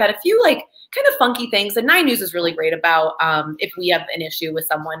so I've had a few like kind of funky things. And 9 News is really great about if we have an issue with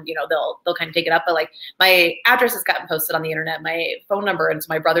someone, you know, they'll kind of take it up. But like my address has gotten posted on the internet, my phone number, and so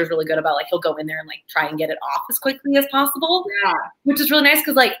my brother's really good about like he'll go in there and like try and get it off as quickly as possible. Yeah, which is really nice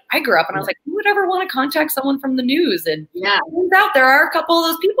because like I grew up and I was like, who would ever want to contact someone from the news? And yeah, it turns out there are a couple of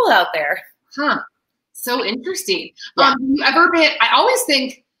those people out there. Huh. So interesting. Yeah. You ever been, I always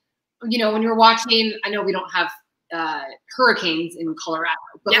think, you know, when you're watching, I know we don't have hurricanes in Colorado,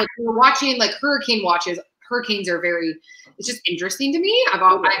 but like when we're watching like hurricane watches, hurricanes are very, it's just interesting to me.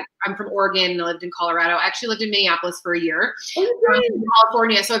 I'm from Oregon and I lived in Colorado. I actually lived in Minneapolis for a year. In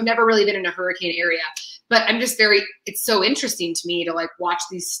California, so I've never really been in a hurricane area. But I'm just it's so interesting to me to like watch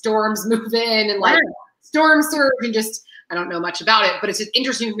these storms move in and like storm surge and just, I don't know much about it, but it's just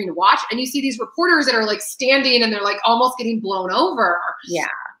interesting for me to watch. And you see these reporters that are like standing and they're like almost getting blown over. Yeah.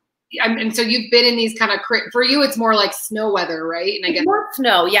 And so you've been in these kind of, for you, it's more like snow weather, right? And I guess more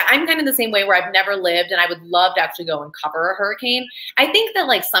snow. Yeah. I'm kind of the same way where I've never lived and I would love to actually go and cover a hurricane. I think that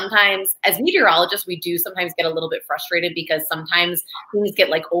like sometimes as meteorologists, we do sometimes get a little bit frustrated because sometimes things get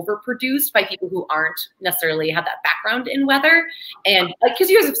like overproduced by people who aren't necessarily have that background in weather. And like, cause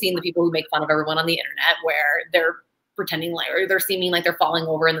you guys have seen the people who make fun of everyone on the internet where they're pretending like, or they're seeming like they're falling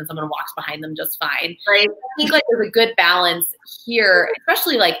over and then someone walks behind them just fine. Right. I think like there's a good balance here,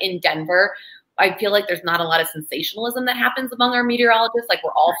 especially like in Denver. I feel like there's not a lot of sensationalism that happens among our meteorologists. Like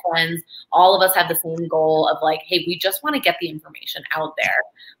we're all friends. All of us have the same goal of like, hey, we just want to get the information out there.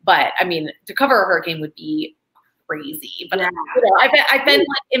 But I mean, to cover a hurricane would be crazy. But you know, I've been like,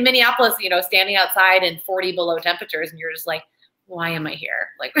 in Minneapolis, you know, standing outside in 40 below temperatures, and you're just like, why am I here?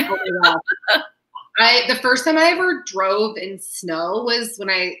 Like, oh my God. The first time I ever drove in snow was when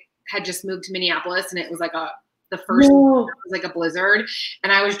I had just moved to Minneapolis, and it was like the first was like a blizzard,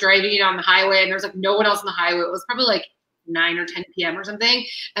 and I was driving on the highway, and there was like no one else on the highway. It was probably like 9 or 10 p.m. or something,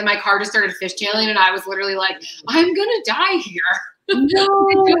 and my car just started fishtailing, and I was literally like, I'm gonna die here. No.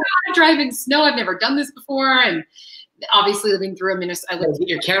 I don't know how to drive in snow. I've never done this before, and obviously living through a Minnesota. I get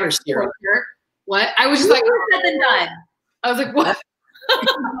your counter steer. What? I was just like, said and done. I was like, what?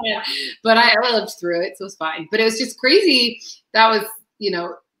 But I lived through it, so it was fine. But it was just crazy. That was, you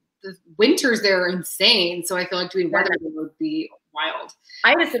know, the winters there are insane. So I feel like doing weather would be wild. I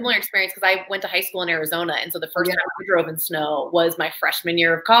had a similar experience because I went to high school in Arizona. And so the first time I drove in snow was my freshman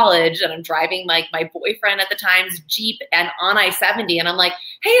year of college. And I'm driving like my boyfriend at the time's Jeep and on I-70. And I'm like,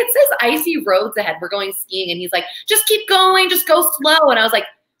 hey, it says icy roads ahead. We're going skiing. And he's like, just keep going. Just go slow. And I was like,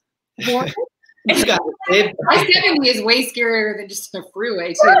 what? I-70 is way scarier than just a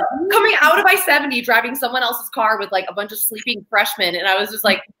freeway too. Coming out of I-70, driving someone else's car with like a bunch of sleeping freshmen. And I was just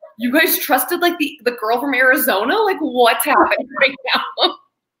like, you guys trusted like the girl from Arizona? Like what's happening right now?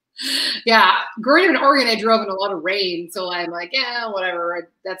 Yeah. Growing up in Oregon, I drove in a lot of rain. So I'm like, yeah,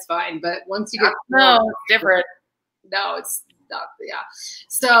 whatever. That's fine. But once you get different. No, it's not. Yeah.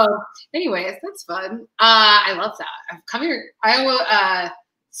 So anyways, that's fun. I love that. I've come here. Iowa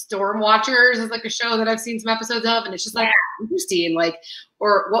Storm Watchers is like a show that I've seen some episodes of, and it's just like interesting. Like,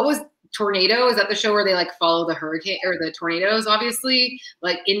 or what was Tornado? Is that the show where they like follow the hurricane or the tornadoes, obviously,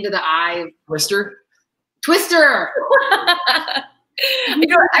 like into the eye of Twister? You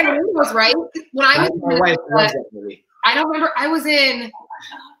know, I don't know was right. When I was my wife loves that movie. I don't remember.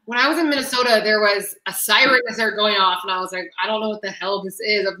 When I was in Minnesota, there was a siren that started going off, and I was like, I don't know what the hell this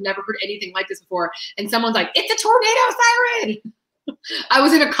is. I've never heard anything like this before. And someone's like, it's a tornado siren. I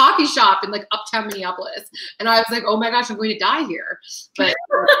was in a coffee shop in like uptown Minneapolis, and I was like, oh my gosh, I'm going to die here. But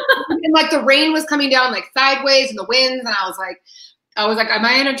and like the rain was coming down like sideways and the winds, and I was like, am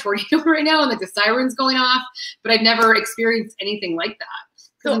I in a tornado right now? And like the sirens going off, but I'd never experienced anything like that.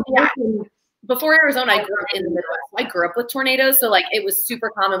 So yeah, before Arizona, I grew up in the Midwest. I grew up with tornadoes. So like it was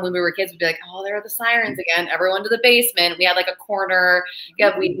super common when we were kids. We'd be like, oh, there are the sirens again. Everyone to the basement. We had like a corner.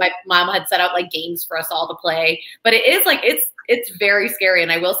 Yeah, my mom had set out like games for us all to play. But it is like it's very scary.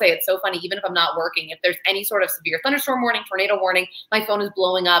 And I will say it's so funny, even if I'm not working, if there's any sort of severe thunderstorm warning, tornado warning, my phone is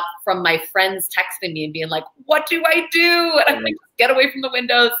blowing up from my friends texting me and being like, what do I do? And I'm like, get away from the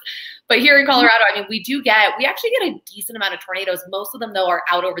windows. But here in Colorado, I mean, we actually get a decent amount of tornadoes. Most of them, though, are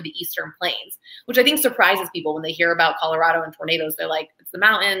out over the eastern plains, which I think surprises people when they hear about Colorado and tornadoes. They're like, it's the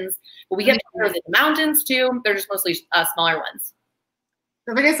mountains. But we get tornadoes in the mountains, too. They're just mostly smaller ones.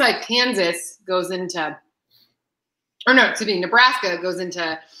 So I guess like Kansas goes into, or no, excuse me, Nebraska goes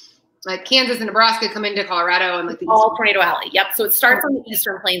into, like Kansas and Nebraska come into Colorado and like all Tornado Alley. Yep. So it starts on the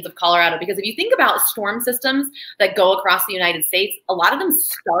eastern plains of Colorado, because if you think about storm systems that go across the United States, a lot of them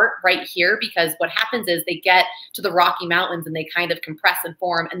start right here, because what happens is they get to the Rocky Mountains and they kind of compress and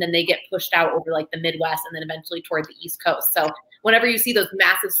form, and then they get pushed out over like the Midwest and then eventually toward the East Coast. So whenever you see those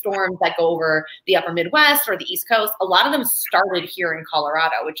massive storms that go over the upper Midwest or the East Coast, a lot of them started here in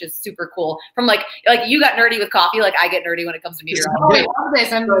Colorado, which is super cool. From like you got nerdy with coffee, like I get nerdy when it comes to meteorology. Oh, I love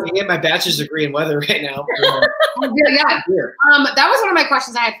this. I'm getting my bachelor's degree in weather right now. Yeah. That was one of my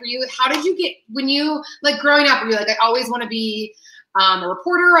questions I had for you. How did you get, when you, like growing up, were you like, I always want to be a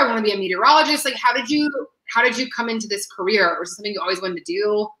reporter, I want to be a meteorologist? Like, how did you come into this career? Or is it something you always wanted to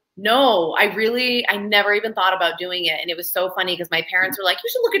do? No, I never even thought about doing it. And it was so funny because my parents were like, you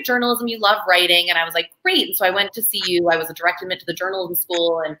should look at journalism. You love writing. And I was like, great. And so I went to CU. I was a direct admit to the journalism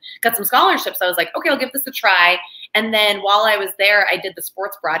school and got some scholarships. I was like, okay, I'll give this a try. And then while I was there, I did the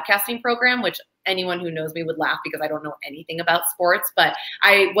sports broadcasting program, which anyone who knows me would laugh because I don't know anything about sports. But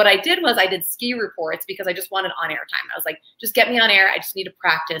what I did was I did ski reports because I just wanted on-air time. I was like, just get me on air. I just need to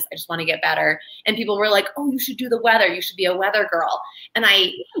practice. I just want to get better. And people were like, oh, you should do the weather. You should be a weather girl. And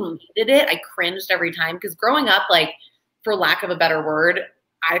I hated it. I cringed every time because growing up, like, for lack of a better word,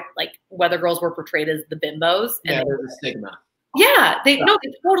 weather girls were portrayed as the bimbos. Yeah, there's a stigma. Yeah, they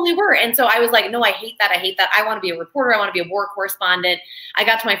totally were. And so I was like, no, I hate that. I want to be a reporter. I want to be a war correspondent. I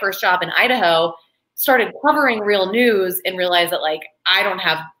got to my first job in Idaho, started covering real news, and realized that like, I'm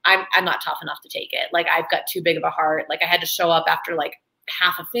not tough enough to take it. Like, I've got too big of a heart. Like, I had to show up after like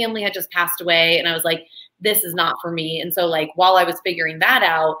half a family had just passed away. And I was like, this is not for me. And so like, while I was figuring that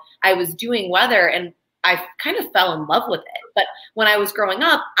out, I was doing weather and I kind of fell in love with it. But when I was growing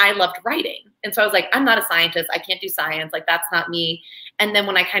up, I loved writing. And so I was like, I'm not a scientist. I can't do science. Like, that's not me. And then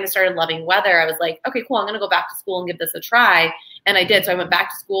when I kind of started loving weather, I was like, okay, cool. I'm going to go back to school and give this a try. And I did. So I went back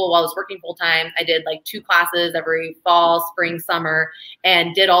to school while I was working full time. I did like 2 classes every fall, spring, summer,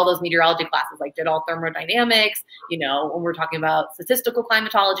 and did all those meteorology classes, like did all thermodynamics, you know, when we're talking about statistical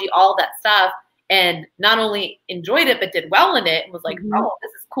climatology, all that stuff. And not only enjoyed it, but did well in it and was like, oh,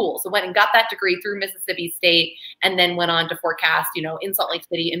 this is cool. So went and got that degree through Mississippi State and then went on to forecast, you know, in Salt Lake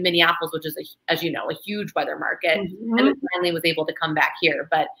City and Minneapolis, which is, as you know, a huge weather market. And then finally was able to come back here.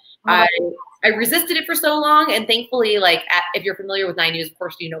 But I resisted it for so long. And thankfully, like, if you're familiar with 9 News, of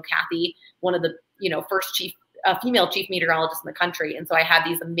course, you know, Kathy, one of the, you know, first female chief meteorologist in the country. And so I had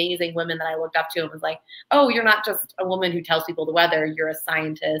these amazing women that I looked up to and was like, oh, you're not just a woman who tells people the weather, you're a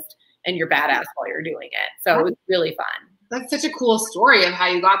scientist. And you're badass while you're doing it. So it was really fun. That's such a cool story of how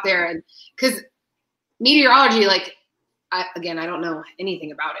you got there. And because meteorology, like, I don't know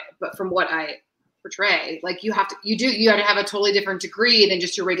anything about it, but from what I portray, like you had to have a totally different degree than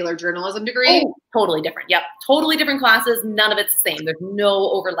just your regular journalism degree. Oh, totally different. Yep. Totally different classes. None of it's the same. There's no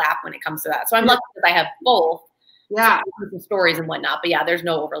overlap when it comes to that. So I'm lucky that I have both. Yeah. Some stories and whatnot, but yeah, there's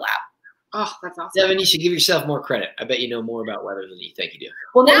no overlap. Oh, that's awesome. Devin, you should give yourself more credit. I bet you know more about weather than you think you do.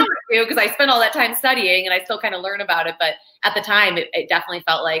 Well, now I do, because I spent all that time studying and I still kind of learn about it. But at the time, it definitely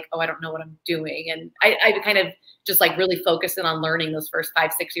felt like, oh, I don't know what I'm doing. And I kind of just like really focused in on learning those first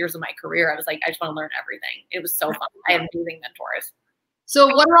 5-6 years of my career. I was like, I just want to learn everything. It was so fun. I had amazing mentors. So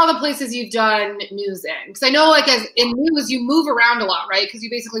what are all the places you've done news in? Because I know, like, as in news, you move around a lot, right? Because you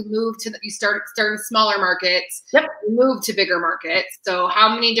basically move to you start in smaller markets. Yep. You move to bigger markets. So how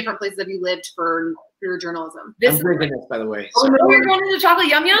many different places have you lived for your journalism? I'm drinking this, by the way. Oh, no, you're going to the chocolate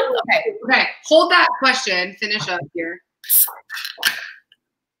yum yum? Okay. Hold that question. Finish up here.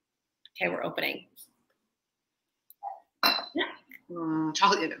 Okay, we're opening.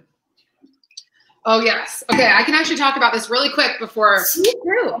 Chocolate yum yum. Oh, yes. Okay, I can actually talk about this really quick before. Me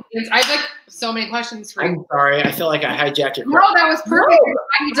too. I have like so many questions for you. I'm sorry. I feel like I hijacked your question. No, that was perfect.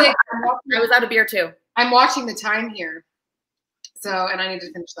 I was out of beer too. I'm watching the time here. So, and I need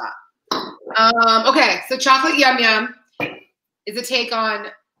to finish that. Okay, so chocolate yum yum is a take on,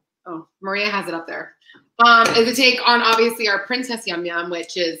 oh, Maria has it up there. Is a take on obviously our Princess Yum Yum,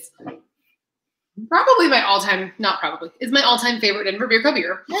 which is probably my all-time, not probably, is my all-time favorite Denver Beer Co.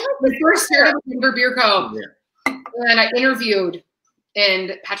 beer. We first started with Denver Beer Co. And I interviewed,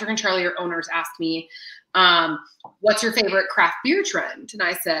 and Patrick and Charlie, your owners, asked me, what's your favorite craft beer trend? And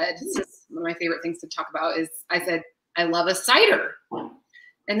I said, this is one of my favorite things to talk about is, I said, I love a cider.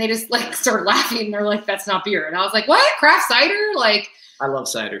 And they just like started laughing. And they're like, that's not beer. And I was like, what? Craft cider? Like, I love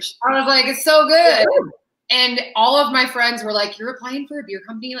ciders. I was like, it's so good. And all of my friends were like, you're applying for a beer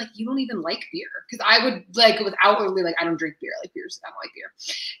company? Like, you don't even like beer. Because I would like, was outwardly like, I don't drink beer. Like, beers, I don't like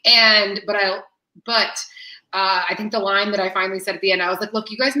beer. But I think the line that I finally said at the end, I was like, look,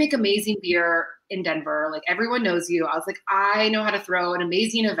 you guys make amazing beer in Denver. Like, everyone knows you. I was like, I know how to throw an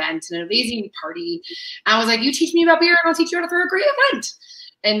amazing event and an amazing party. And I was like, you teach me about beer and I'll teach you how to throw a great event.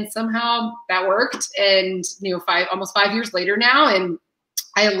 And somehow that worked. And, you know, almost 5 years later now, and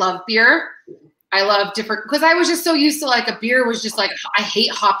I love beer. I love different, because I was just so used to like a beer was just like, I hate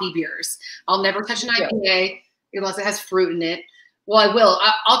hoppy beers. I'll never touch an IPA unless it has fruit in it. Well, I will.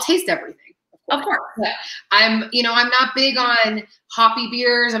 I'll taste everything. Of course. But I'm not big on hoppy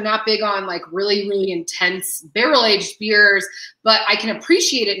beers. I'm not big on like really, really intense barrel-aged beers, but I can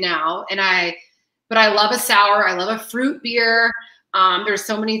appreciate it now. But I love a sour. I love a fruit beer. There's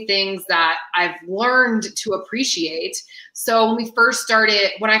so many things that I've learned to appreciate. So when I first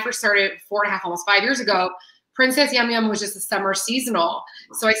started 4.5, almost 5 years ago, Princess Yum Yum was just a summer seasonal.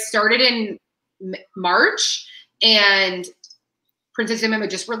 So I started in March, and Princess Yum Yum had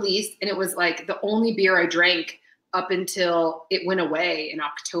just released, and it was like the only beer I drank up until it went away in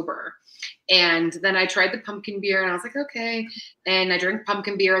October. And then I tried the pumpkin beer, and I was like, okay. And I drank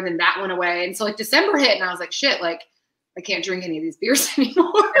pumpkin beer, and then that went away. And so like December hit, and I was like, shit, like, I can't drink any of these beers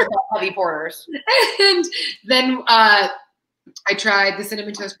anymore. Heavy porters. And then I tried the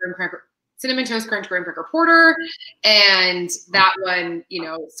Cinnamon Toast Crunch Graham Cracker Porter, and that one, you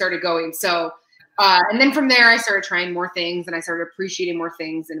know, started going. So, and then from there, I started trying more things, and I started appreciating more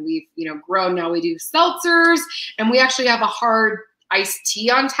things, and we've, you know, grown. Now we do seltzers, and we actually have a hard iced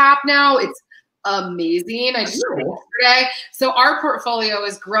tea on tap now. It's amazing. I just tried it yesterday. So our portfolio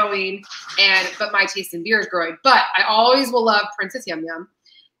is growing, but my taste in beer is growing. But I always will love Princess Yum Yum.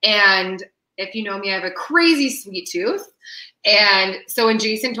 And if you know me, I have a crazy sweet tooth. And so when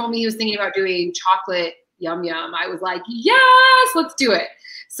Jason told me he was thinking about doing chocolate Yum Yum. I was like, yes, let's do it.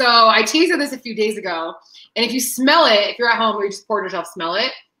 So I tasted this a few days ago. And if you smell it, if you're at home or you just pour it yourself, smell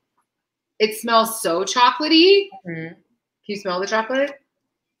it. It smells so chocolatey. Mm-hmm. Can you smell the chocolate?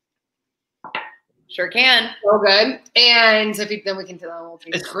 Sure can. So good. And so then we can tell.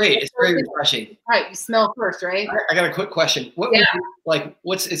 It's great. It's very refreshing. All right, you smell first, right? I got a quick question. What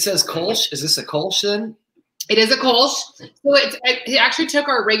what's it says Kolsch? Is this a Kolsch then? It is a Kolsch. So it actually took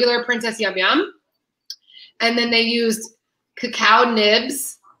our regular Princess Yum Yum, and then they used cacao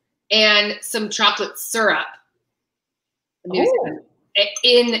nibs and some chocolate syrup in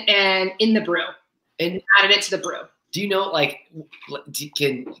the brew, and added it to the brew. Do you know, like,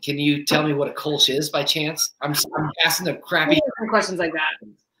 can you tell me what a Kolsch is by chance? I'm asking the crappy questions like that.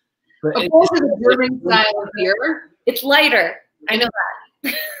 But a Kolsch is a German style of beer. It's lighter. I know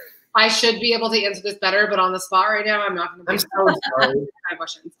that. I should be able to answer this better, but on the spot right now, I'm not going to. I'm so sorry.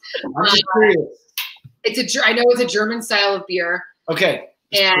 Questions. I'm just curious. I know it's a German style of beer. Okay.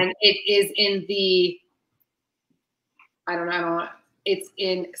 And it is in the. I don't know. It's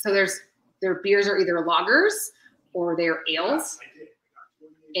in. So their beers are either lagers or they're ales,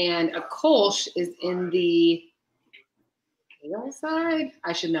 and a Kolsch is in the ale side.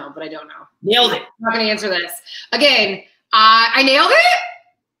 I should know, but I don't know. Nailed it. I'm not going to answer this again. I nailed it.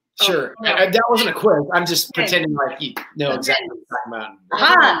 Sure. Oh, no. That wasn't a quiz. I'm just pretending like you know exactly what I'm talking about.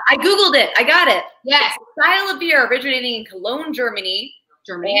 Aha, I Googled it. I got it. Yes. Style of beer originating in Cologne, Germany.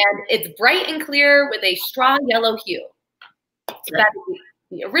 And it's bright and clear with a straw yellow hue. That's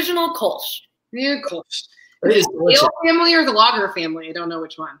the original Kolsch. Yeah, Kolsch. It is Ale family or the lager family? I don't know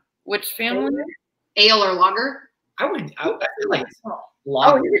which one. Which family? Ale or lager? I feel like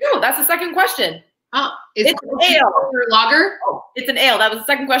lager. Oh, here we go. That's the second question. Oh, it's an ale or lager? Oh, it's an ale. That was the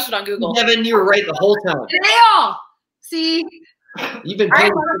second question on Google. Devin, you were right the whole time. An ale. See, you've been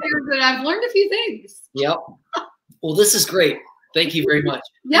paying attention. But I've learned a few things. Yep. Well, this is great. Thank you very much.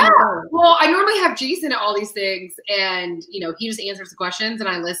 Yeah. Well, I normally have Jason at all these things, and he just answers the questions and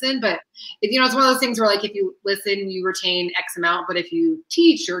I listen. But it's one of those things where, like, if you listen, you retain X amount, but if you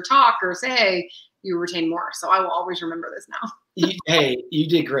teach or talk or say, you retain more. So I will always remember this now. Hey, you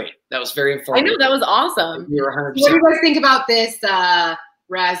did great. That was very informative. I know, that was awesome. You were 100%. What do you guys think about this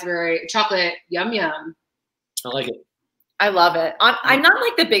raspberry chocolate Yum Yum? I like it. I love it. I'm not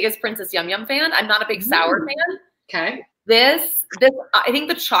like the biggest Princess Yum Yum fan. I'm not a big sour fan. Okay. This, I think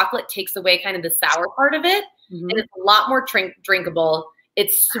the chocolate takes away kind of the sour part of it, and it's a lot more drinkable.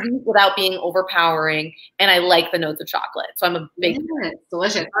 It's sweet without being overpowering, and I like the notes of chocolate. So I'm a big fan. It's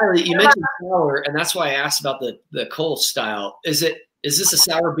delicious. Riley, you mentioned sour, and that's why I asked about the Kolsch style. Is this a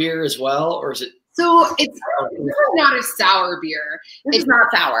sour beer as well, or is it? So it's not a sour beer. It's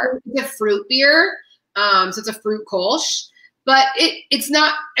not sour. It's a fruit beer. So it's a fruit Kolsch, but it's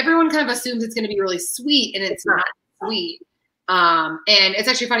not. Everyone kind of assumes it's going to be really sweet, and it's not sweet. And it's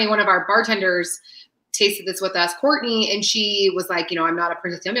actually funny. One of our bartenders tasted this with us, Courtney, and she was like, I'm not a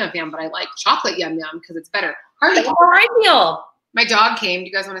Princess Yum Yum fan, but I like chocolate Yum Yum because it's better. That's how I feel. My dog came. Do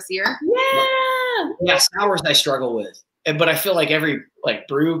you guys want to see her? Yeah. Yeah, sours I struggle with, but I feel like every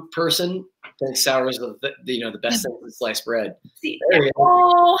brew person thinks sours are the best thing with sliced bread.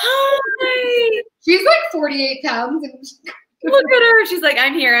 Oh, hi. She's like 48 pounds. And look at her. She's like,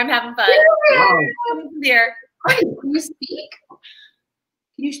 I'm here. I'm having fun. Wow. Here. Can you speak?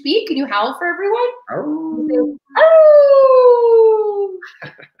 Can you speak? Can you howl for everyone? Oh. Oh.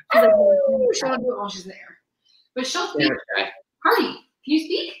 She'll do it while she's in the air. But she'll speak. Hardy, can you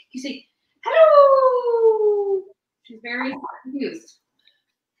speak? Can you say, hello? She's very confused.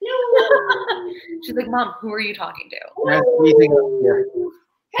 Hello. She's like, Mom, who are you talking to? What do you think of here?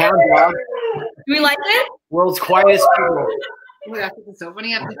 Hound dog. Do we like it? World's quietest people. Oh my gosh, this is so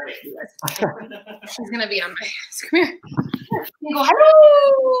funny. She's gonna be on my ass. Come here. You go,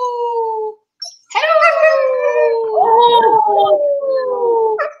 hello. Hello.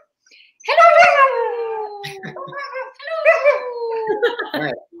 Oh. Hello. Hello. All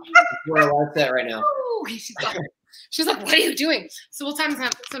right. Where I like that right now. She's like, what are you doing? So we'll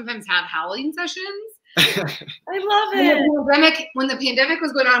sometimes have howling sessions. I love it. When the pandemic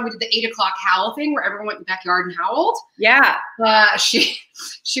was going on, we did the 8 o'clock howl thing where everyone went in the backyard and howled. Yeah. She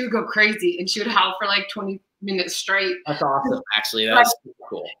would go crazy and she would howl for like 20 minutes straight. That's awesome. Actually, that's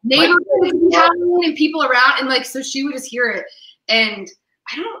cool. Neighbors would be howling and people around, and so she would just hear it. And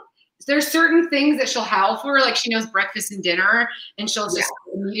there's certain things that she'll howl for, like she knows breakfast and dinner, and she'll just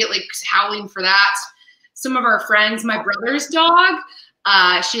immediately howling for that. Some of our friends, my brother's dog,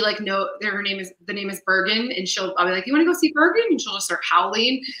 she the name is Bergen, and I'll be like, you want to go see Bergen? And she'll just start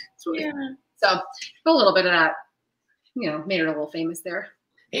howling. So a little bit of that, made her a little famous there.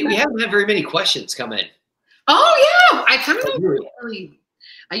 Hey, we haven't had very many questions come in. Oh yeah, I kind of really.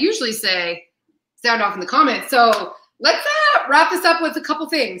 I usually say sound off in the comments. So let's wrap this up with a couple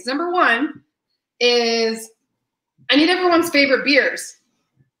things. Number one is I need everyone's favorite beers.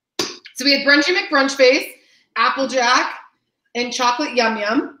 So we had Brunchy McBrunch Face, Applejack, and Chocolate Yum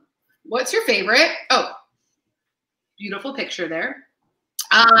Yum. What's your favorite? Oh, beautiful picture there.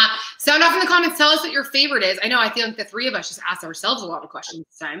 Sound off in the comments. Tell us what your favorite is. I know I feel like the three of us just asked ourselves a lot of questions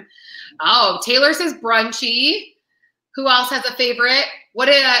this time. Oh, Taylor says Brunchy. Who else has a favorite? What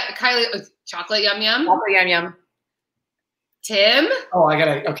did Kylie? Chocolate Yum Yum. Chocolate Yum Yum. Tim. Oh, I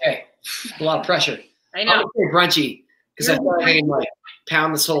gotta. Okay, a lot of pressure. I know. I'm gonna say Brunchy because I think I can like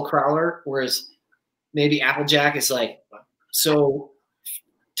pound this whole crowler, whereas maybe Applejack is like so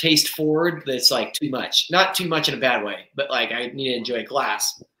taste forward that it's like too much. Not too much in a bad way, but like I need to enjoy a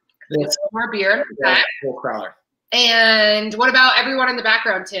glass. That's more beer. Whole crowler. And what about everyone in the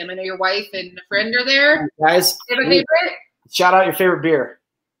background, Tim? I know your wife and a friend are there. Guys, Do you have a favorite? shout out your favorite beer.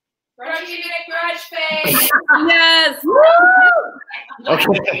 Brunchy McBrunch Face. Yes.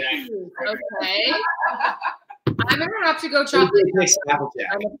 Okay. Okay. I'm gonna have to go chocolate. Mix Applejack.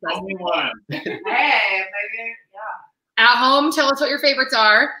 I'm obsessed. Only one. Hey, maybe, yeah. At home, tell us what your favorites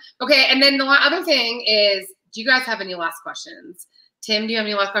are. Okay, and then the other thing is, do you guys have any last questions? Tim, do you have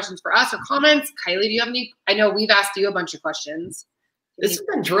any last questions for us or comments? Kylie, do you have any? I know we've asked you a bunch of questions. This has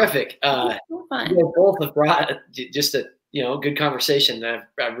been terrific. So fun. You know, both have brought just a good conversation. And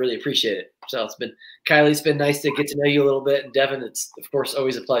I really appreciate it. So Kylie, it's been nice to get to know you a little bit, and Devin, it's of course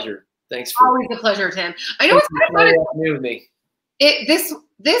always a pleasure. Thanks for Always a pleasure, Tim. I know it's kind of fun. with me. This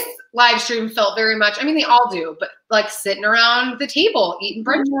live stream felt very much. I mean, they all do, but like sitting around the table eating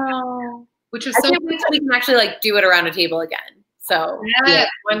brunch, which was I so. can't wait till we can actually like do it around a table again. So Yes,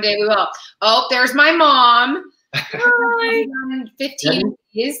 one day we will. Oh, there's my mom. Hi. 15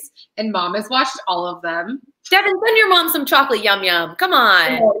 days, and mom has watched all of them. Devin, send your mom some chocolate yum yum. Come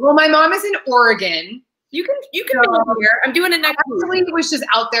on. Well, my mom is in Oregon. You can be here. I'm doing it next week. Actually, was just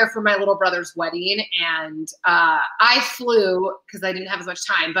out there for my little brother's wedding, and I flew because I didn't have as much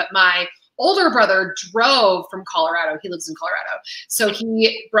time. But my older brother drove from Colorado. He lives in Colorado, so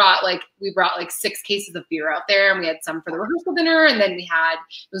we brought like 6 cases of beer out there, and we had some for the rehearsal dinner, and then it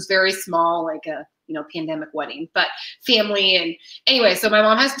was very small, like a pandemic wedding, but family. And anyway, so my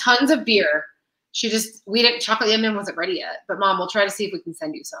mom has tons of beer. Chocolate Yum Yum wasn't ready yet, but Mom, we'll try to see if we can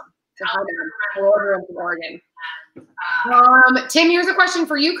send you some. We'll order them from Oregon. Tim, here's a question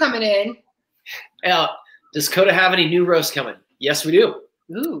for you coming in. Does Coda have any new roasts coming? Yes, we do.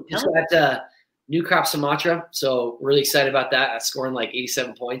 Ooh, Just got New Crop Sumatra, so really excited about that. That's scoring like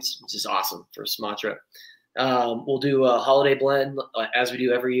 87 points, which is awesome for Sumatra. We'll do a holiday blend as we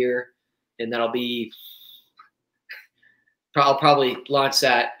do every year, and that'll be I'll probably launch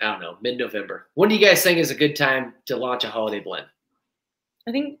that, I don't know, mid-November. When do you guys think is a good time to launch a holiday blend?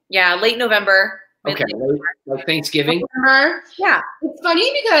 I think, late November. Okay, like Thanksgiving? November. Yeah. It's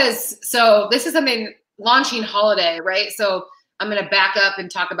funny because, this is something, launching holiday, right? So I'm going to back up and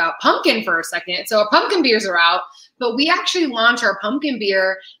talk about pumpkin for a second. So our pumpkin beers are out, but we actually launch our pumpkin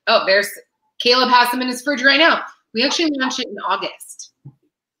beer. Oh, Caleb has them in his fridge right now. We actually launch it in August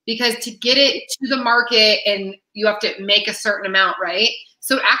because to get it to the market and you have to make a certain amount, right?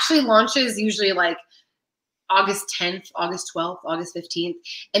 So it actually launches usually like August 10th, August 12th, August 15th.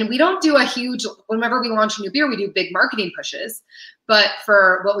 And we don't do whenever we launch a new beer, we do big marketing pushes. But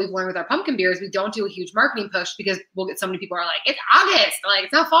for what we've learned with our pumpkin beers, we don't do a huge marketing push because we'll get so many people who are like, it's August, like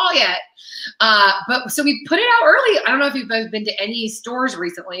it's not fall yet. But so we put it out early. I don't know if you've been to any stores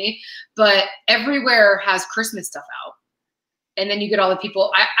recently, but everywhere has Christmas stuff out. And then you get all the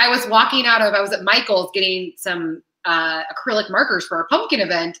people. I was at Michael's getting some acrylic markers for our pumpkin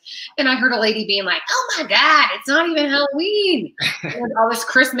event, and I heard a lady being like, oh my God, it's not even Halloween. And all this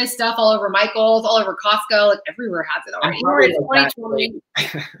Christmas stuff all over Michael's, all over Costco, like everywhere has it already. We're in 2020.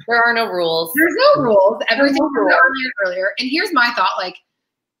 There are no rules. There's no rules. Everything comes out earlier. And here's my thought, like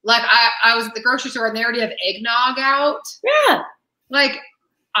I was at the grocery store and they already have eggnog out. Yeah. Like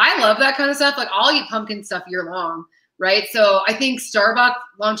I love that kind of stuff. Like I'll eat pumpkin stuff year long. Right. So I think Starbucks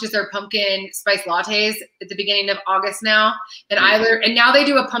launches their pumpkin spice lattes at the beginning of August now. And now they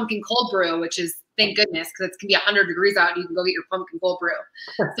do a pumpkin cold brew, which is, thank goodness, because it can be 100 degrees out and you can go get your pumpkin cold brew.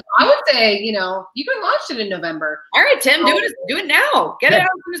 So I would say, you can launch it in November. All right, Tim, do it now. Get it out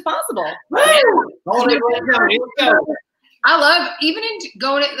as soon as possible. I love even in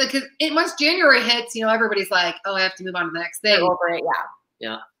going because once January hits, everybody's like, oh, I have to move on to the next thing. Over it,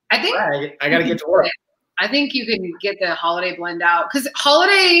 yeah. I think I got to get to work. I think you can get the holiday blend out because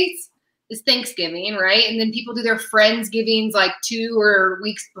holidays is Thanksgiving, right? And then people do their Friendsgivings like 2 or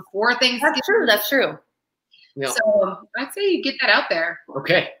weeks before Thanksgiving. That's true. Yeah. So I'd say you get that out there.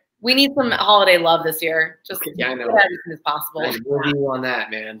 Okay. We need some holiday love this year. Just Yeah, I know. get everything as possible. I'm with you on that,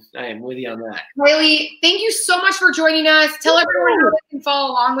 man. I am with you on that. Kylie, thank you so much for joining us. Tell everyone how they can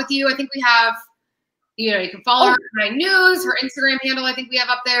follow along with you. I think we have, you can follow her on Nine News, her Instagram handle. I think we have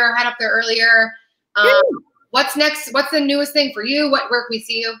up there, had up there earlier. What's next? What's the newest thing for you? Where can we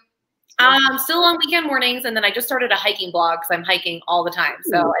see you? Still on weekend mornings, and then I just started a hiking blog because I'm hiking all the time.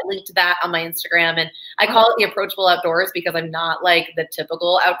 So I linked that on my Instagram, and I call it the Approachable Outdoors because I'm not like the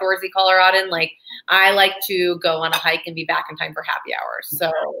typical outdoorsy Coloradan. Like I like to go on a hike and be back in time for happy hour.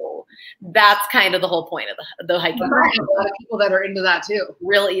 So that's kind of the whole point of the hiking. A lot of people that are into that too.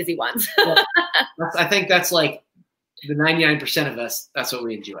 Real easy ones. I think that's like the 99% of us. That's what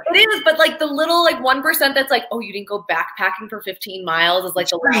we enjoy. It is, but like the little 1% that's like, oh, you didn't go backpacking for 15 miles is like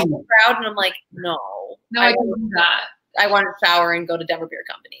the loud crowd, and I'm like, no, I don't do that. I want to shower and go to Denver Beer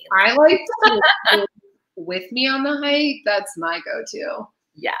Company. I like to go with me on the hike. That's my go-to.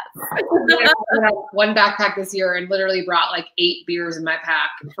 Yes. I had one backpack this year and literally brought like 8 beers in my pack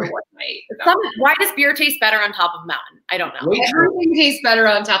for one night. Why does beer taste better on top of mountain? I don't know. Everything tastes better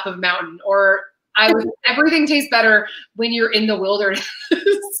on top of mountain, or everything tastes better when you're in the wilderness.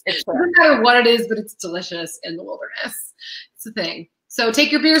 It doesn't matter what it is, but it's delicious in the wilderness. It's the thing. So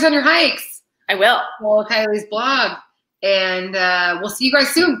take your beers on your hikes. I will. Follow Kylie's blog. And we'll see you guys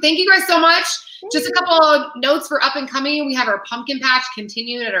soon. Thank you guys so much. Just a couple of notes for up and coming. We have our pumpkin patch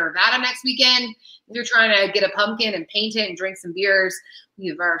continued at Arvada next weekend. If you're trying to get a pumpkin and paint it and drink some beers, we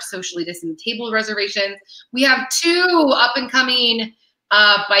have our socially distant table reservations. We have 2 up and coming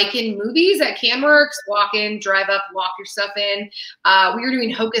bike-in movies at CanWorks. Walk in, drive up, walk your stuff in. We are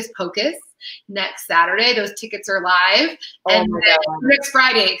doing Hocus Pocus next Saturday. Those tickets are live. And then next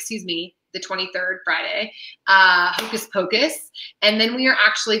Friday, the 23rd Friday, Hocus Pocus. And then we are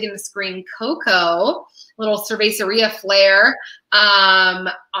actually going to screen Coco, little Cerveceria flair, on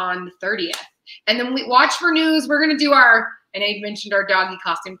the 30th. And then we watch for news. We're going to do I know you mentioned our doggy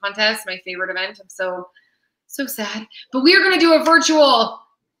costume contest, my favorite event. I'm so sad. But we are going to do a virtual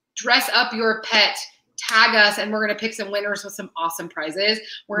dress up your pet, tag us, and we're going to pick some winners with some awesome prizes.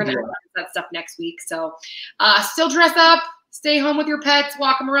 We're going to announce that stuff next week. So still dress up. Stay home with your pets,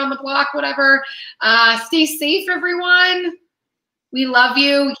 walk them around the block, whatever. Stay safe, everyone. We love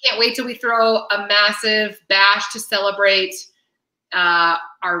you. We can't wait till we throw a massive bash to celebrate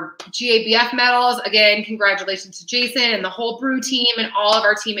our GABF medals. Again, congratulations to Jason and the whole brew team and all of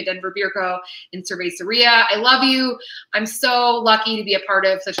our team at Denver Beer Co. and Cerveceria. I love you. I'm so lucky to be a part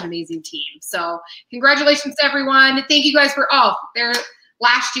of such an amazing team. So congratulations to everyone. Thank you guys for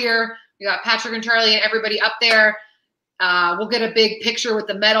last year. We got Patrick and Charlie and everybody up there. We'll get a big picture with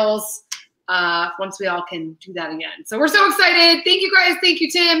the medals once we all can do that again. So we're so excited. Thank you guys. Thank you,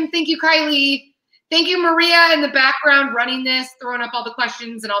 Tim. Thank you, Kylie. Thank you, Maria, in the background running this, throwing up all the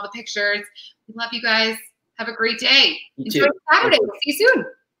questions and all the pictures. We love you guys. Have a great day. Enjoy Saturday. We'll see you soon.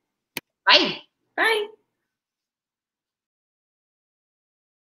 Bye. Bye.